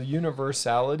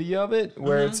universality of it,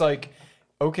 where it's like,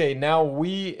 okay, now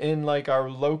we in like our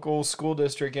local school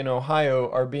district in Ohio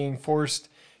are being forced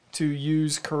to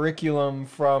use curriculum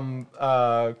from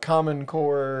Common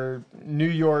Core, New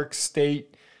York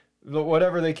State,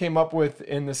 whatever they came up with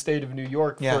in the state of New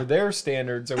York Yeah. for their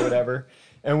standards or whatever,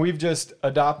 and we've just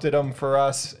adopted them for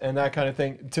us and that kind of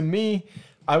thing. To me,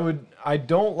 I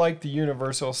don't like the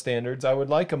universal standards. I would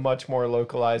like a much more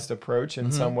localized approach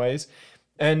in some ways,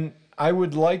 and I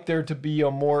would like there to be a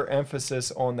more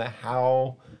emphasis on the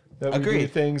how that we do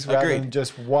Agreed. things rather Agreed. than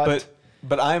just what.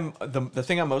 But I'm the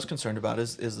thing I'm most concerned about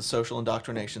is the social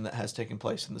indoctrination that has taken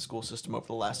place in the school system over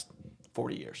the last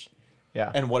 40 years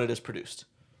Yeah. and what it has produced.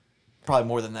 Probably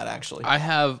more than that, actually. I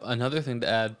have another thing to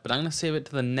add, but I'm going to save it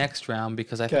to the next round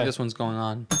because I think Okay. this one's going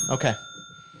on. Okay.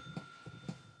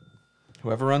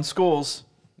 Whoever runs schools.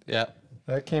 Yeah.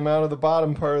 That came out of the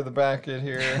bottom part of the bracket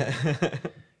here.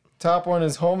 Top one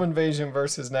is home invasion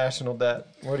versus national debt.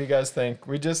 What do you guys think?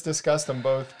 We just discussed them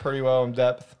both pretty well in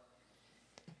depth.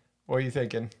 What are you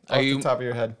thinking? Off the top of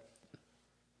your head.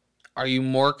 Are you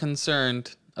more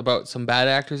concerned about some bad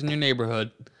actors in your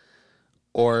neighborhood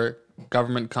or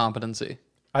government competency?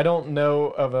 I don't know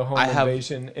of a home I have-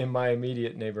 invasion in my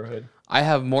immediate neighborhood. I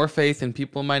have more faith in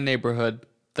people in my neighborhood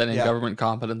than in Yeah. government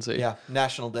competency. Yeah,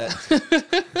 national debt.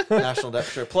 National debt,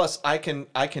 for sure. Plus, I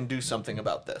can do something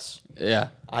about this. Yeah.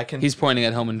 I can. He's pointing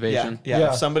at home yeah, invasion. yeah. Yeah.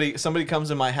 If somebody comes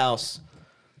in my house,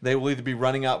 they will either be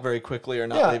running out very quickly or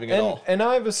not Yeah, leaving at all. and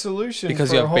I have a solution Because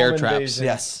for you have home bear traps. invasion.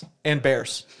 Yes, and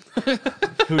bears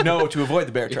who know to avoid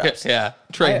the bear traps. Yeah.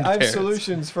 Trained I have parents.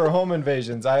 solutions for home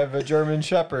invasions. I have a German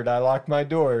Shepherd. I lock my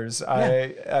doors.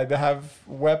 I have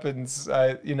weapons.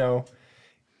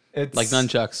 It's Like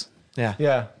nunchucks. Yeah.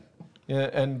 Yeah,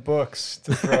 and books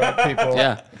to throw at people.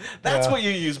 Yeah. That's Yeah. what you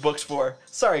use books for.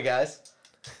 Sorry, guys.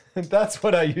 That's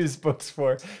what I use books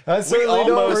for. I We certainly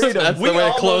don't almost. read them. That's the way to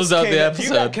almost close out came the in- do you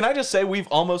episode. know- Can I just say we've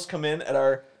almost come in at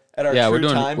our Yeah, true we're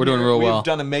doing- time we're doing here. real well. We've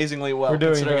done amazingly well We're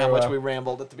doing considering how very much well. we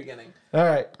rambled at the beginning. All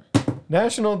right.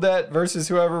 National debt versus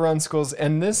whoever runs schools,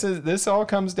 and this all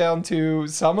comes down to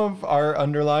some of our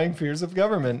underlying fears of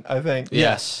government. I think.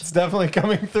 Yes. It's definitely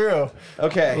coming through.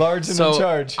 Okay. Large and So in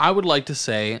charge. I would like to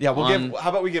say, Yeah, we'll on- give. How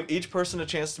about we give each person a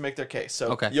chance to make their case?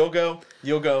 So Okay. you'll go,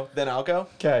 then I'll go.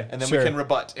 'Kay, And then sure. we can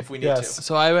rebut if we need Yes. to.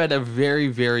 So I read a very,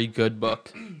 very good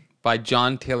book by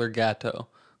John Taylor Gatto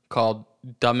called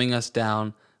Dumbing Us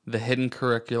Down, The Hidden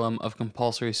Curriculum of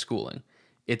Compulsory Schooling.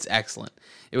 It's excellent.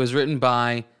 It was written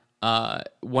by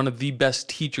one of the best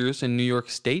teachers in New York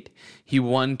State. He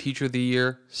won Teacher of the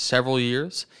Year several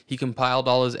years. He compiled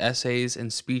all his essays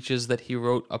and speeches that he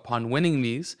wrote upon winning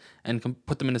these and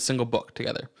put them in a single book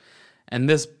together. And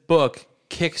this book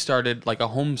kickstarted like a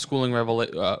homeschooling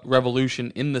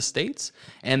revolution in the States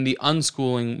and the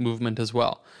unschooling movement as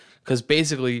well. Because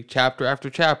basically, chapter after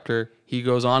chapter, he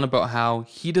goes on about how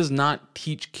he does not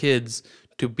teach kids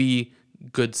to be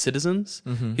good citizens.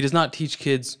 He does not teach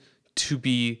kids to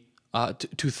be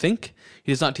to think.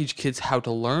 He does not teach kids how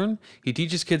to learn. He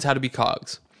teaches kids how to be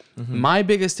cogs. My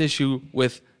biggest issue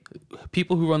with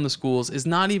people who run the schools is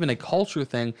not even a culture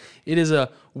thing. It is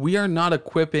we are not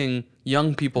equipping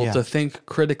young people Yeah. to think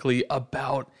critically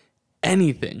about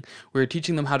anything. We're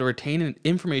teaching them how to retain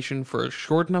information for a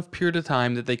short enough period of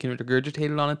time that they can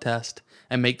regurgitate it on a test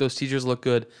and make those teachers look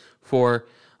good for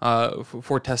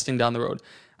testing down the road.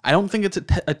 I don't think it's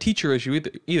a teacher issue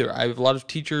either. I have a lot of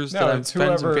teachers that No, I've it's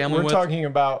spent some whoever. family We're with. talking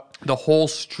about. The whole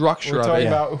structure We're of talking it.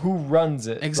 about who runs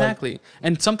it. Like, Exactly.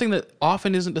 And something that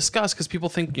often isn't discussed because people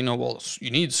think, well, you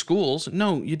need schools.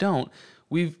 No, you don't.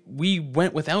 We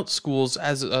went without schools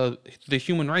as the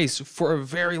human race for a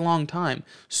very long time.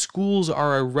 Schools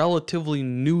are a relatively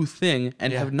new thing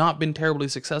and have not been terribly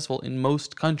successful in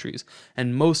most countries.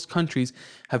 And most countries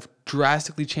have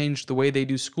drastically changed the way they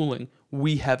do schooling.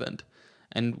 We haven't.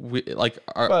 And we like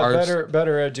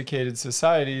better educated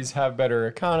societies have better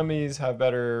economies, have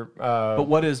better. But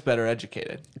what is better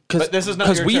educated? But this is not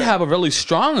because we have a really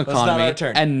strong economy our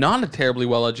turn. and not a terribly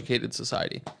well educated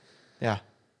society. Yeah.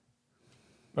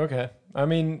 Okay, I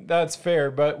mean that's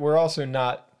fair, but we're also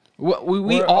not.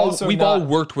 We've all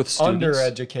worked with students.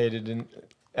 Undereducated in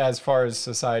as far as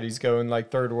societies go in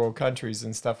like third world countries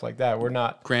and stuff like that. We're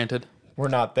not. Granted. We're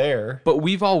not there. But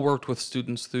we've all worked with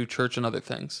students through church and other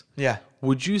things. Yeah.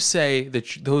 Would you say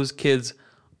that those kids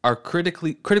are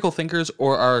critical thinkers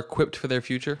or are equipped for their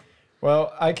future?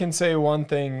 Well, I can say one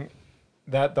thing,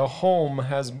 that the home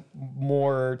has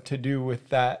more to do with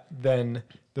that than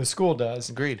the school does.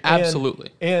 Agreed. Absolutely.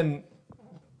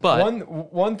 But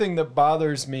one thing that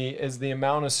bothers me is the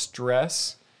amount of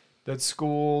stress that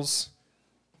schools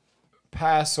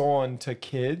pass on to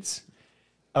kids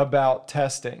about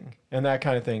testing and that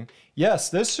kind of thing. Yes,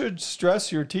 this should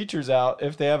stress your teachers out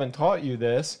if they haven't taught you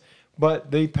this,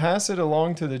 but they pass it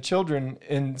along to the children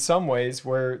in some ways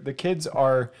where the kids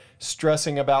are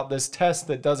stressing about this test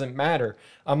that doesn't matter.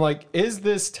 I'm like, is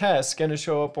this test going to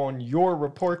show up on your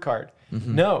report card?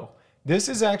 Mm-hmm. No, this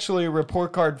is actually a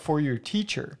report card for your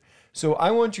teacher. So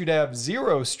I want you to have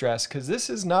zero stress because this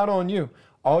is not on you.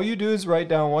 All you do is write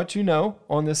down what you know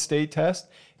on this state test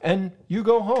and you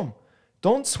go home.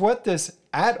 Don't sweat this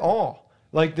at all.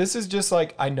 Like, this is just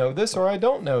like, I know this or I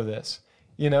don't know this.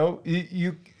 You know,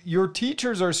 your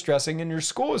teachers are stressing and your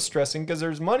school is stressing because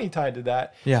there's money tied to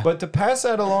that. Yeah. But to pass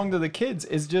that along to the kids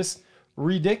is just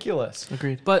ridiculous.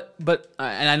 Agreed. But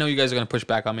and I know you guys are going to push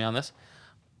back on me on this,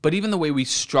 but even the way we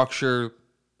structure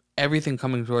everything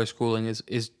coming to our schooling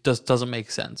doesn't make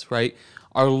sense, right?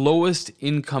 Our lowest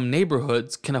income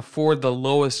neighborhoods can afford the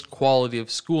lowest quality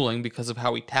of schooling because of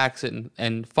how we tax it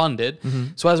and fund it.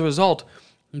 Mm-hmm. So as a result,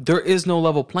 there is no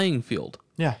level playing field.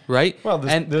 Yeah. Right? Well,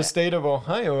 the state of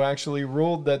Ohio actually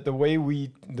ruled that the way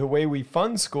we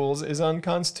fund schools is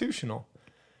unconstitutional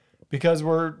because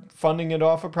we're funding it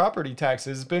off of property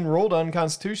taxes. It's been ruled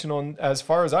unconstitutional, and as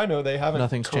far as I know, they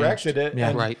haven't corrected it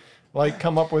and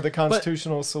come up with a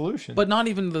constitutional solution. But not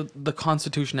even the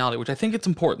constitutionality, which I think it's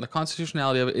important. The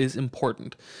constitutionality of it is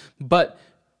important. But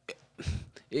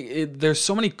there's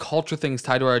so many culture things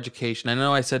tied to our education. I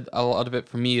know I said a lot of it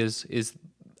for me is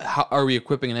how are we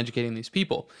equipping and educating these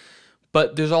people?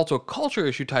 But there's also a culture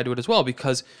issue tied to it as well,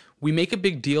 because we make a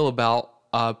big deal about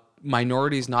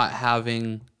minorities not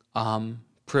having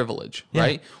privilege,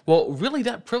 right? Well, really,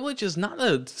 that privilege is not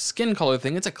a skin color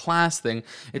thing. It's a class thing.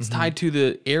 It's tied to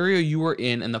the area you are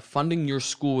in and the funding your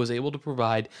school was able to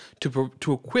provide to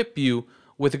equip you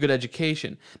with a good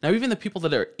education. Now, even the people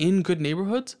that are in good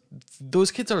neighborhoods,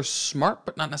 those kids are smart,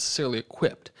 but not necessarily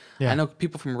equipped. Yeah. I know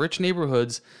people from rich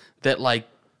neighborhoods that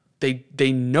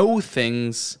they know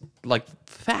things like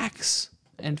facts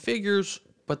and figures,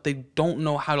 but they don't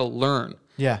know how to learn.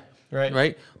 Yeah.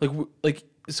 Right? Like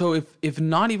so if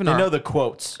not even they know the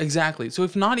quotes. Exactly. So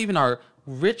if not even our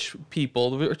rich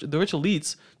people, the rich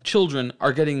elites, children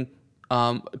are getting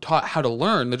taught how to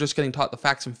learn, they're just getting taught the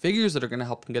facts and figures that are going to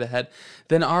help them get ahead,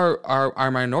 then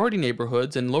our minority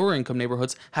neighborhoods and lower income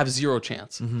neighborhoods have zero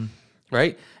chance. Mm-hmm.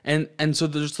 Right? And so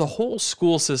there's the whole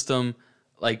school system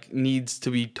needs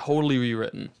to be totally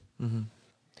rewritten. Mm-hmm.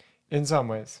 In some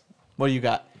ways. What do you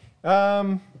got?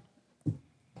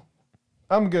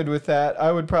 I'm good with that.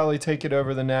 I would probably take it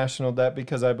over the national debt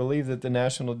because I believe that the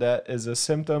national debt is a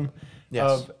symptom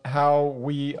of how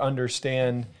we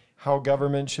understand how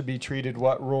government should be treated,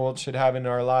 what role it should have in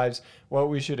our lives, what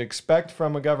we should expect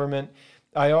from a government.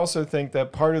 I also think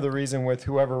that part of the reason with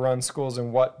whoever runs schools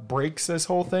and what breaks this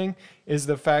whole thing is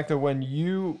the fact that when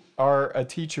you are a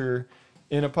teacher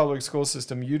in a public school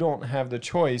system, you don't have the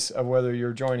choice of whether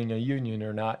you're joining a union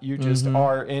or not. You just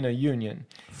are in a union.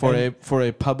 For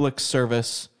a public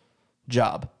service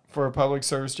job. For a public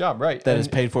service job, right. That is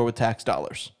paid for with tax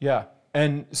dollars. Yeah.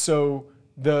 And so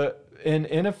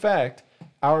in effect,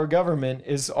 our government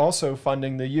is also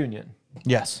funding the union.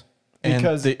 Yes.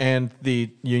 Because the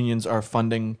unions are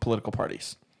funding political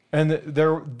parties. And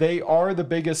they are the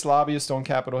biggest lobbyists on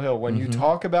Capitol Hill. When you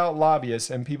talk about lobbyists,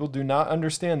 and people do not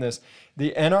understand this,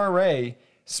 the NRA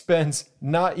spends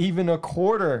not even a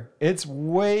quarter. It's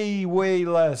way, way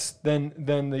less than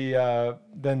the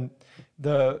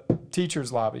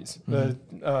teachers' lobbies,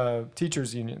 the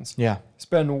teachers' unions. Yeah,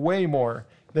 spend way more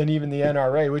than even the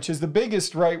NRA, which is the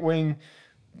biggest right-wing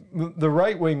the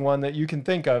right wing one that you can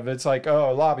think of. It's like,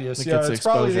 oh, lobbyists. Like Yeah, it's it's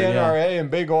probably the exposure, yeah. NRA and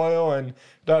big oil and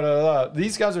da da da.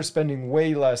 These guys are spending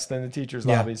way less than the teachers'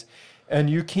 Yeah. lobbies, and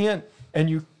you can't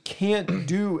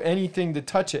do anything to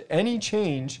touch it. Any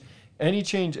change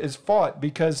is fought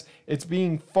because it's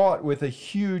being fought with a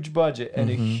huge budget and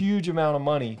a huge amount of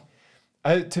money.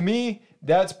 To me,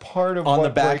 that's part of On what the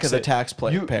back breaks of the it.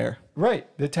 taxpayer. Right.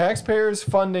 The taxpayer is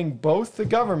funding both the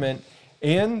government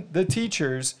and the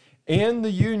teachers and the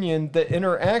union that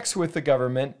interacts with the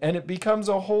government, and it becomes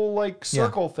a whole like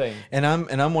circle thing. And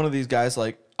I'm one of these guys.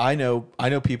 Like I know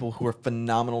people who are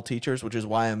phenomenal teachers, which is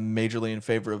why I'm majorly in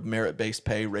favor of merit-based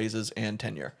pay raises and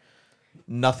tenure.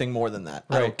 Nothing more than that.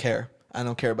 I Right. don't care. I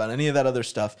don't care about any of that other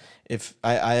stuff. If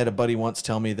I had a buddy once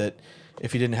tell me that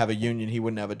if he didn't have a union, he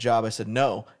wouldn't have a job. I said,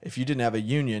 no. If you didn't have a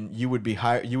union, you would be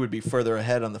higher. You would be further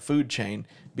ahead on the food chain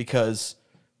because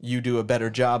you do a better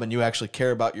job and you actually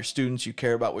care about your students. You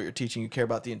care about what you're teaching. You care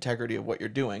about the integrity of what you're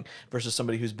doing versus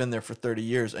somebody who's been there for 30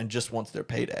 years and just wants their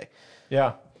payday.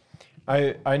 Yeah.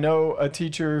 I know a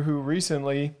teacher who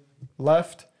recently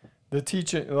left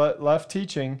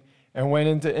teaching and went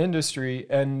into industry,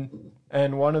 and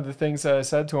one of the things that I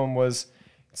said to him was,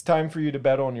 it's time for you to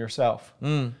bet on yourself.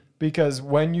 Because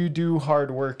when you do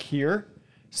hard work here,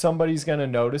 somebody's going to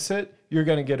notice it. You're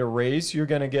going to get a raise. You're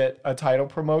going to get a title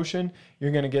promotion.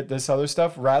 You're going to get this other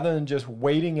stuff rather than just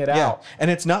waiting it out. And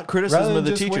it's not criticism of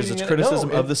the teachers. It's criticism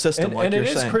of the system, like you're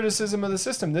saying. And it is criticism of the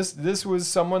system. This was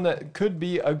someone that could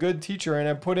be a good teacher and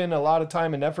had put in a lot of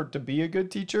time and effort to be a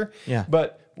good teacher. Yeah.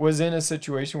 But was in a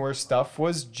situation where stuff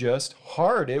was just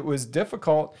hard. It was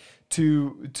difficult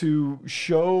to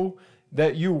show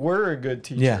that you were a good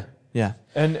teacher. Yeah. Yeah.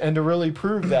 And to really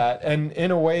prove that, and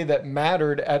in a way that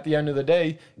mattered at the end of the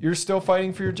day, you're still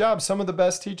fighting for your job. Some of the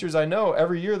best teachers I know,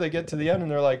 every year they get to the end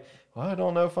and they're like, well, I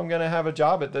don't know if I'm going to have a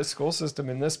job at this school system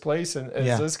in this place, and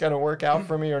is this going to work out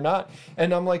for me or not?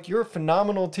 And I'm like, you're a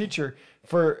phenomenal teacher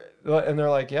and they're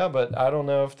like, yeah, but I don't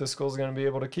know if the school's going to be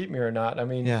able to keep me or not. I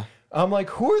mean, I'm like,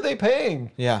 who are they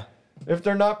paying? Yeah. If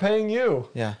they're not paying you.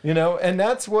 Yeah. You know, and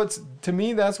that's what's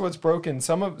broken.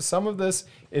 Some of this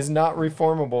is not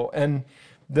reformable. And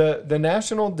the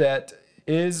national debt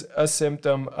is a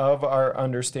symptom of our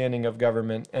understanding of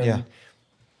government. And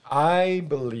I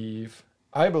believe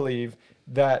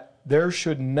that there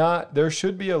should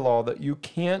be a law that you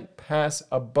can't pass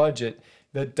a budget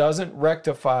that doesn't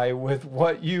rectify with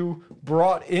what you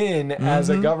brought in as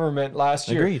a government last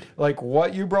year. Agreed. Like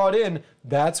what you brought in,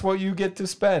 that's what you get to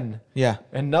spend. Yeah.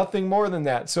 And nothing more than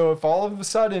that. So if all of a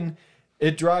sudden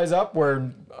it dries up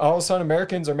where all of a sudden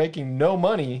Americans are making no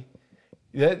money,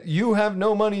 that you have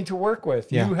no money to work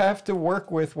with. Yeah. You have to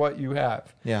work with what you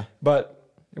have. Yeah. But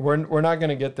we're not going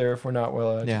to get there if we're not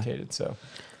well educated. So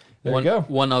there you go.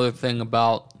 One other thing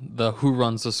about the who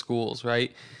runs the schools,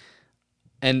 right?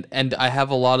 And I have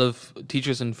a lot of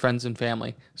teachers and friends and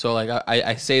family. So like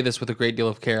I say this with a great deal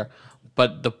of care,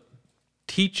 but the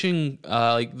teaching,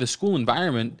 like the school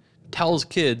environment tells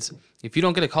kids, if you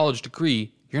don't get a college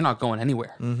degree, you're not going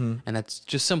anywhere. And that's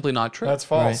just simply not true. That's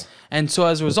false. Right. And so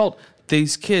as a result,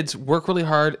 these kids work really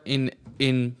hard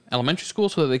in elementary school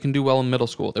so that they can do well in middle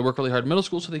school. They work really hard in middle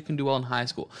school so they can do well in high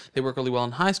school. They work really well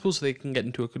in high school so they can get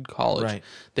into a good college. Right.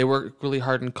 They work really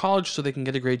hard in college so they can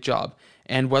get a great job.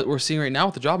 And what we're seeing right now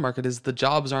with the job market is the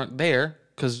jobs aren't there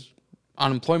because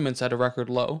unemployment's at a record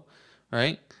low,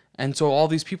 right? And so all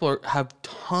these people have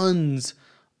tons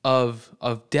of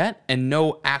debt and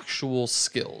no actual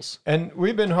skills. And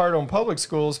we've been hard on public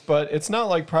schools, but it's not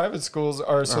like private schools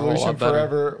are a solution lot for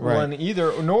better. everyone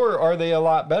either, nor are they a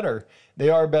lot better. They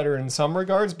are better in some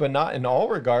regards, but not in all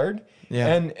regard. Yeah.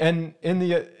 And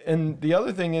the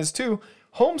other thing is too,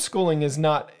 homeschooling is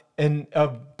not a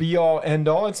be all end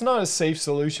all. It's not a safe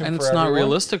solution And for it's not everyone.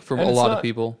 realistic for And a it's lot of not-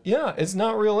 people. Yeah, it's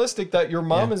not realistic that your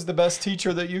mom is the best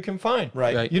teacher that you can find.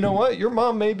 Right. You know what? Your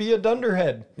mom may be a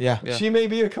dunderhead. Yeah. She may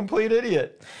be a complete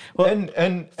idiot. Well,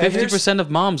 and 50% of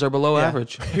moms are below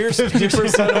average. Here's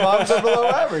 50% of moms are below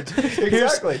average.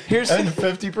 Exactly. here's- and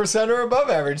 50% are above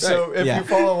average. So if Yeah. you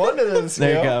fall on one end of the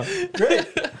scale, There you great.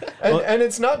 And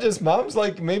it's not just moms.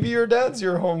 Like maybe your dad's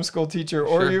your homeschool teacher,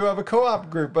 or Sure. you have a co-op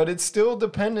group, but it's still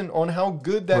dependent on how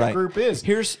good that group is.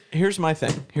 Here's my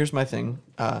thing.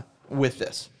 With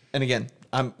this. And again,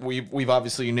 we've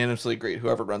obviously unanimously agreed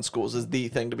whoever runs schools is the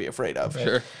thing to be afraid of.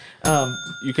 Sure.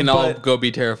 You can all but- go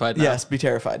be terrified now. Yes, be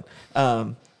terrified.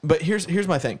 But here's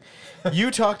my thing.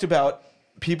 You talked about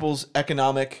people's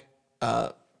economic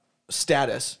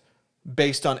status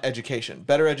based on education.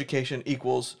 Better education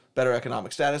equals better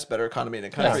economic status, better economy in a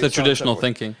country. That's the so on and so traditional forth.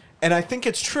 thinking. And I think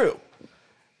it's true.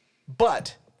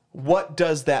 But what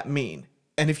does that mean?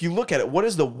 And if you look at it, what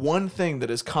is the one thing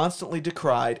that is constantly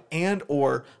decried and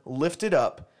or lifted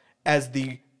up as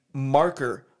the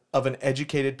marker of an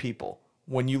educated people?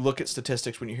 When you look at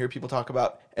statistics, when you hear people talk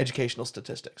about educational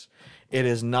statistics, it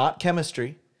is not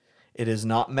chemistry. It is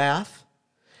not math.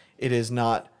 It is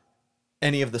not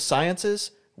any of the sciences.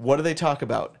 What do they talk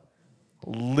about?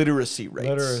 Literacy rates.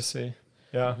 Literacy.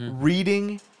 Yeah.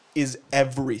 Reading is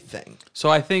everything. So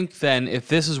I think then, if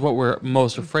this is what we're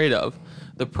most afraid of,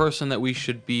 the person that we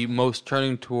should be most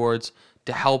turning towards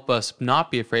to help us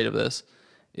not be afraid of this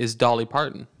is Dolly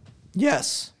Parton.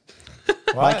 Yes.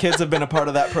 My kids have been a part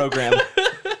of that program.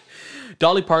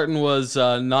 Dolly Parton was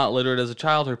not literate as a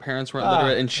child. Her parents weren't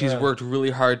literate, and she's worked really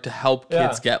hard to help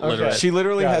kids get literate. She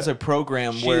literally has a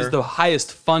program She where is the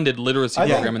highest funded literacy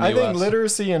program in the I U.S. think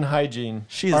literacy and hygiene.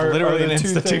 she is literally an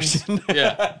institution.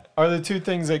 Yeah. Are the two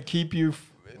things that keep you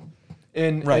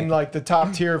in Right. in like the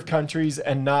top tier of countries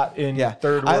and not in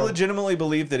third world. I legitimately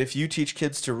believe that if you teach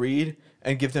kids to read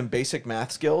and give them basic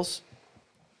math skills,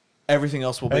 everything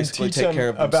else will and basically teach take them care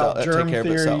of about themselves. germ Take care of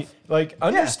theory. itself. Like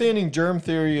understanding germ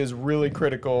theory is really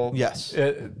critical. Yes.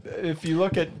 If you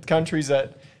look at countries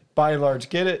that by and large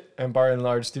get it and by and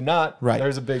large do not, Right.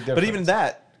 there's a big difference. But even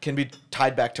that can be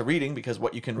tied back to reading, because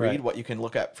what you can read, Right. what you can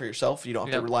look at for yourself, you don't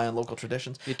have to Yep. rely on local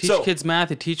traditions. You teach kids math,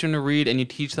 you teach them to read, and you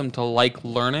teach them to like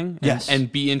learning and, Yes.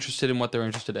 and be interested in what they're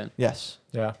interested in. Yes.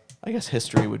 Yeah. I guess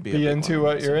history would be a Be big into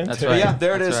one. what you're into. That's But right. yeah,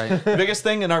 there it is. That's Biggest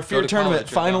thing in our fear to tournament.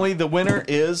 college, you're Finally, the winner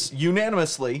is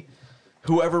unanimously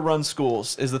whoever runs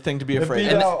schools is the thing to be It afraid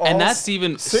beat of. out all and that's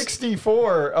even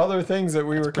 64 other things that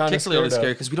we were kind of particularly scared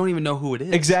scary of. because we don't even know who it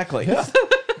is. Exactly.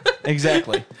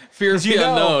 Exactly. Fear of the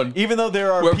unknown. even though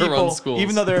there are Whoever people, runs schools.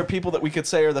 even though there are people that we could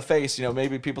say are the face,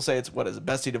 maybe people say it's what is it,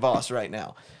 Bessie DeVos right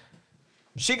now.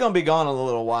 She gonna be gone in a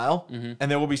little while, Mm-hmm. and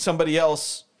there will be somebody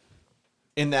else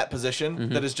in that position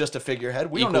that is just a figurehead.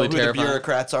 We don't Equally know who terrifying. the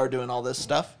bureaucrats are doing all this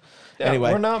stuff. Yeah,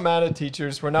 Anyway, we're not mad at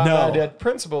teachers. We're not No. mad at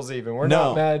principals even. We're No.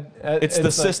 not mad at it's the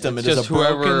like- system. it's It is just a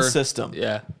broken whoever- system.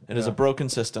 Yeah. It is a broken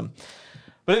system.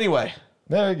 But anyway,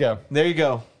 There you go. there you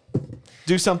go.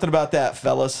 Do something about that,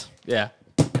 fellas. Yeah.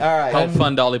 All right. Help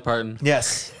fund Dolly Parton.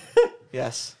 Yes.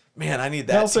 Yes. Man, I need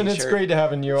that Nelson, t-shirt. it's great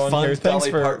having you on Fun here. Thanks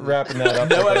Dolly for Parton. wrapping that up.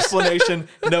 No with us. explanation,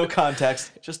 no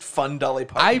context, just fun Dolly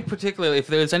Parton. I particularly, if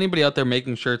there's anybody out there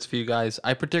making shirts for you guys,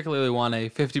 I particularly want a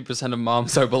 50% of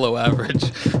moms are below average.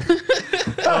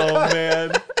 Oh,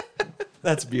 man.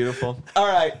 That's beautiful. All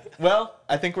right. Well,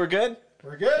 I think we're good.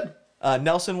 We're good.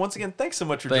 Nelson, once again, thanks so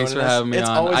much for Thanks for joining us. having me It's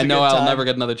on. always I a know good I'll time. never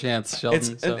get another chance,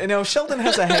 Sheldon. so. Sheldon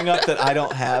has a hang up that I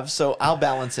don't have, so I'll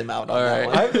balance him out on All that right.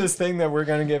 one. I have this thing that we're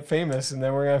gonna get famous, and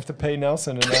then we're gonna have to pay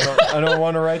Nelson, and I don't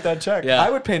want to write that check. Yeah. I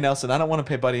would pay Nelson. I don't want to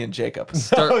pay Buddy and Jacob.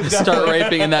 Start definitely.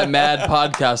 raping in that mad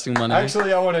podcasting money.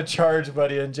 Actually, I want to charge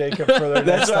Buddy and Jacob for their.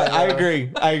 That's next right. time I on. agree.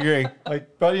 I agree.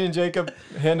 Like Buddy and Jacob,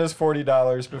 hand us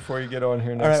 $40 before you get on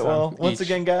here next All right. time. Well, once Each.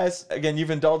 again, guys, you've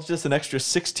indulged us an extra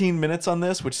 16 minutes on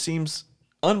this, which seems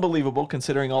unbelievable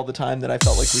considering all the time that I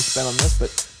felt like we spent on this. But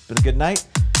it's been a good night,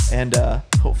 and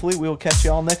hopefully we will catch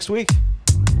you all next week.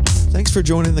 Thanks for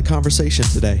joining the conversation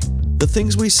today. The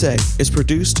Things We Say is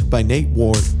produced by Nate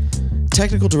Ward.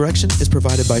 Technical direction is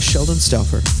provided by Sheldon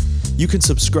Stauffer. You can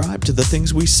subscribe to The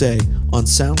Things We Say on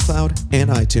SoundCloud and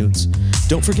iTunes.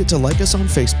 Don't forget to like us on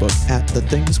Facebook at The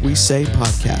Things We Say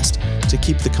Podcast to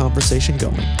keep the conversation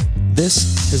going.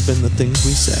 This has been The Things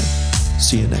We Say.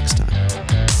 See you next time.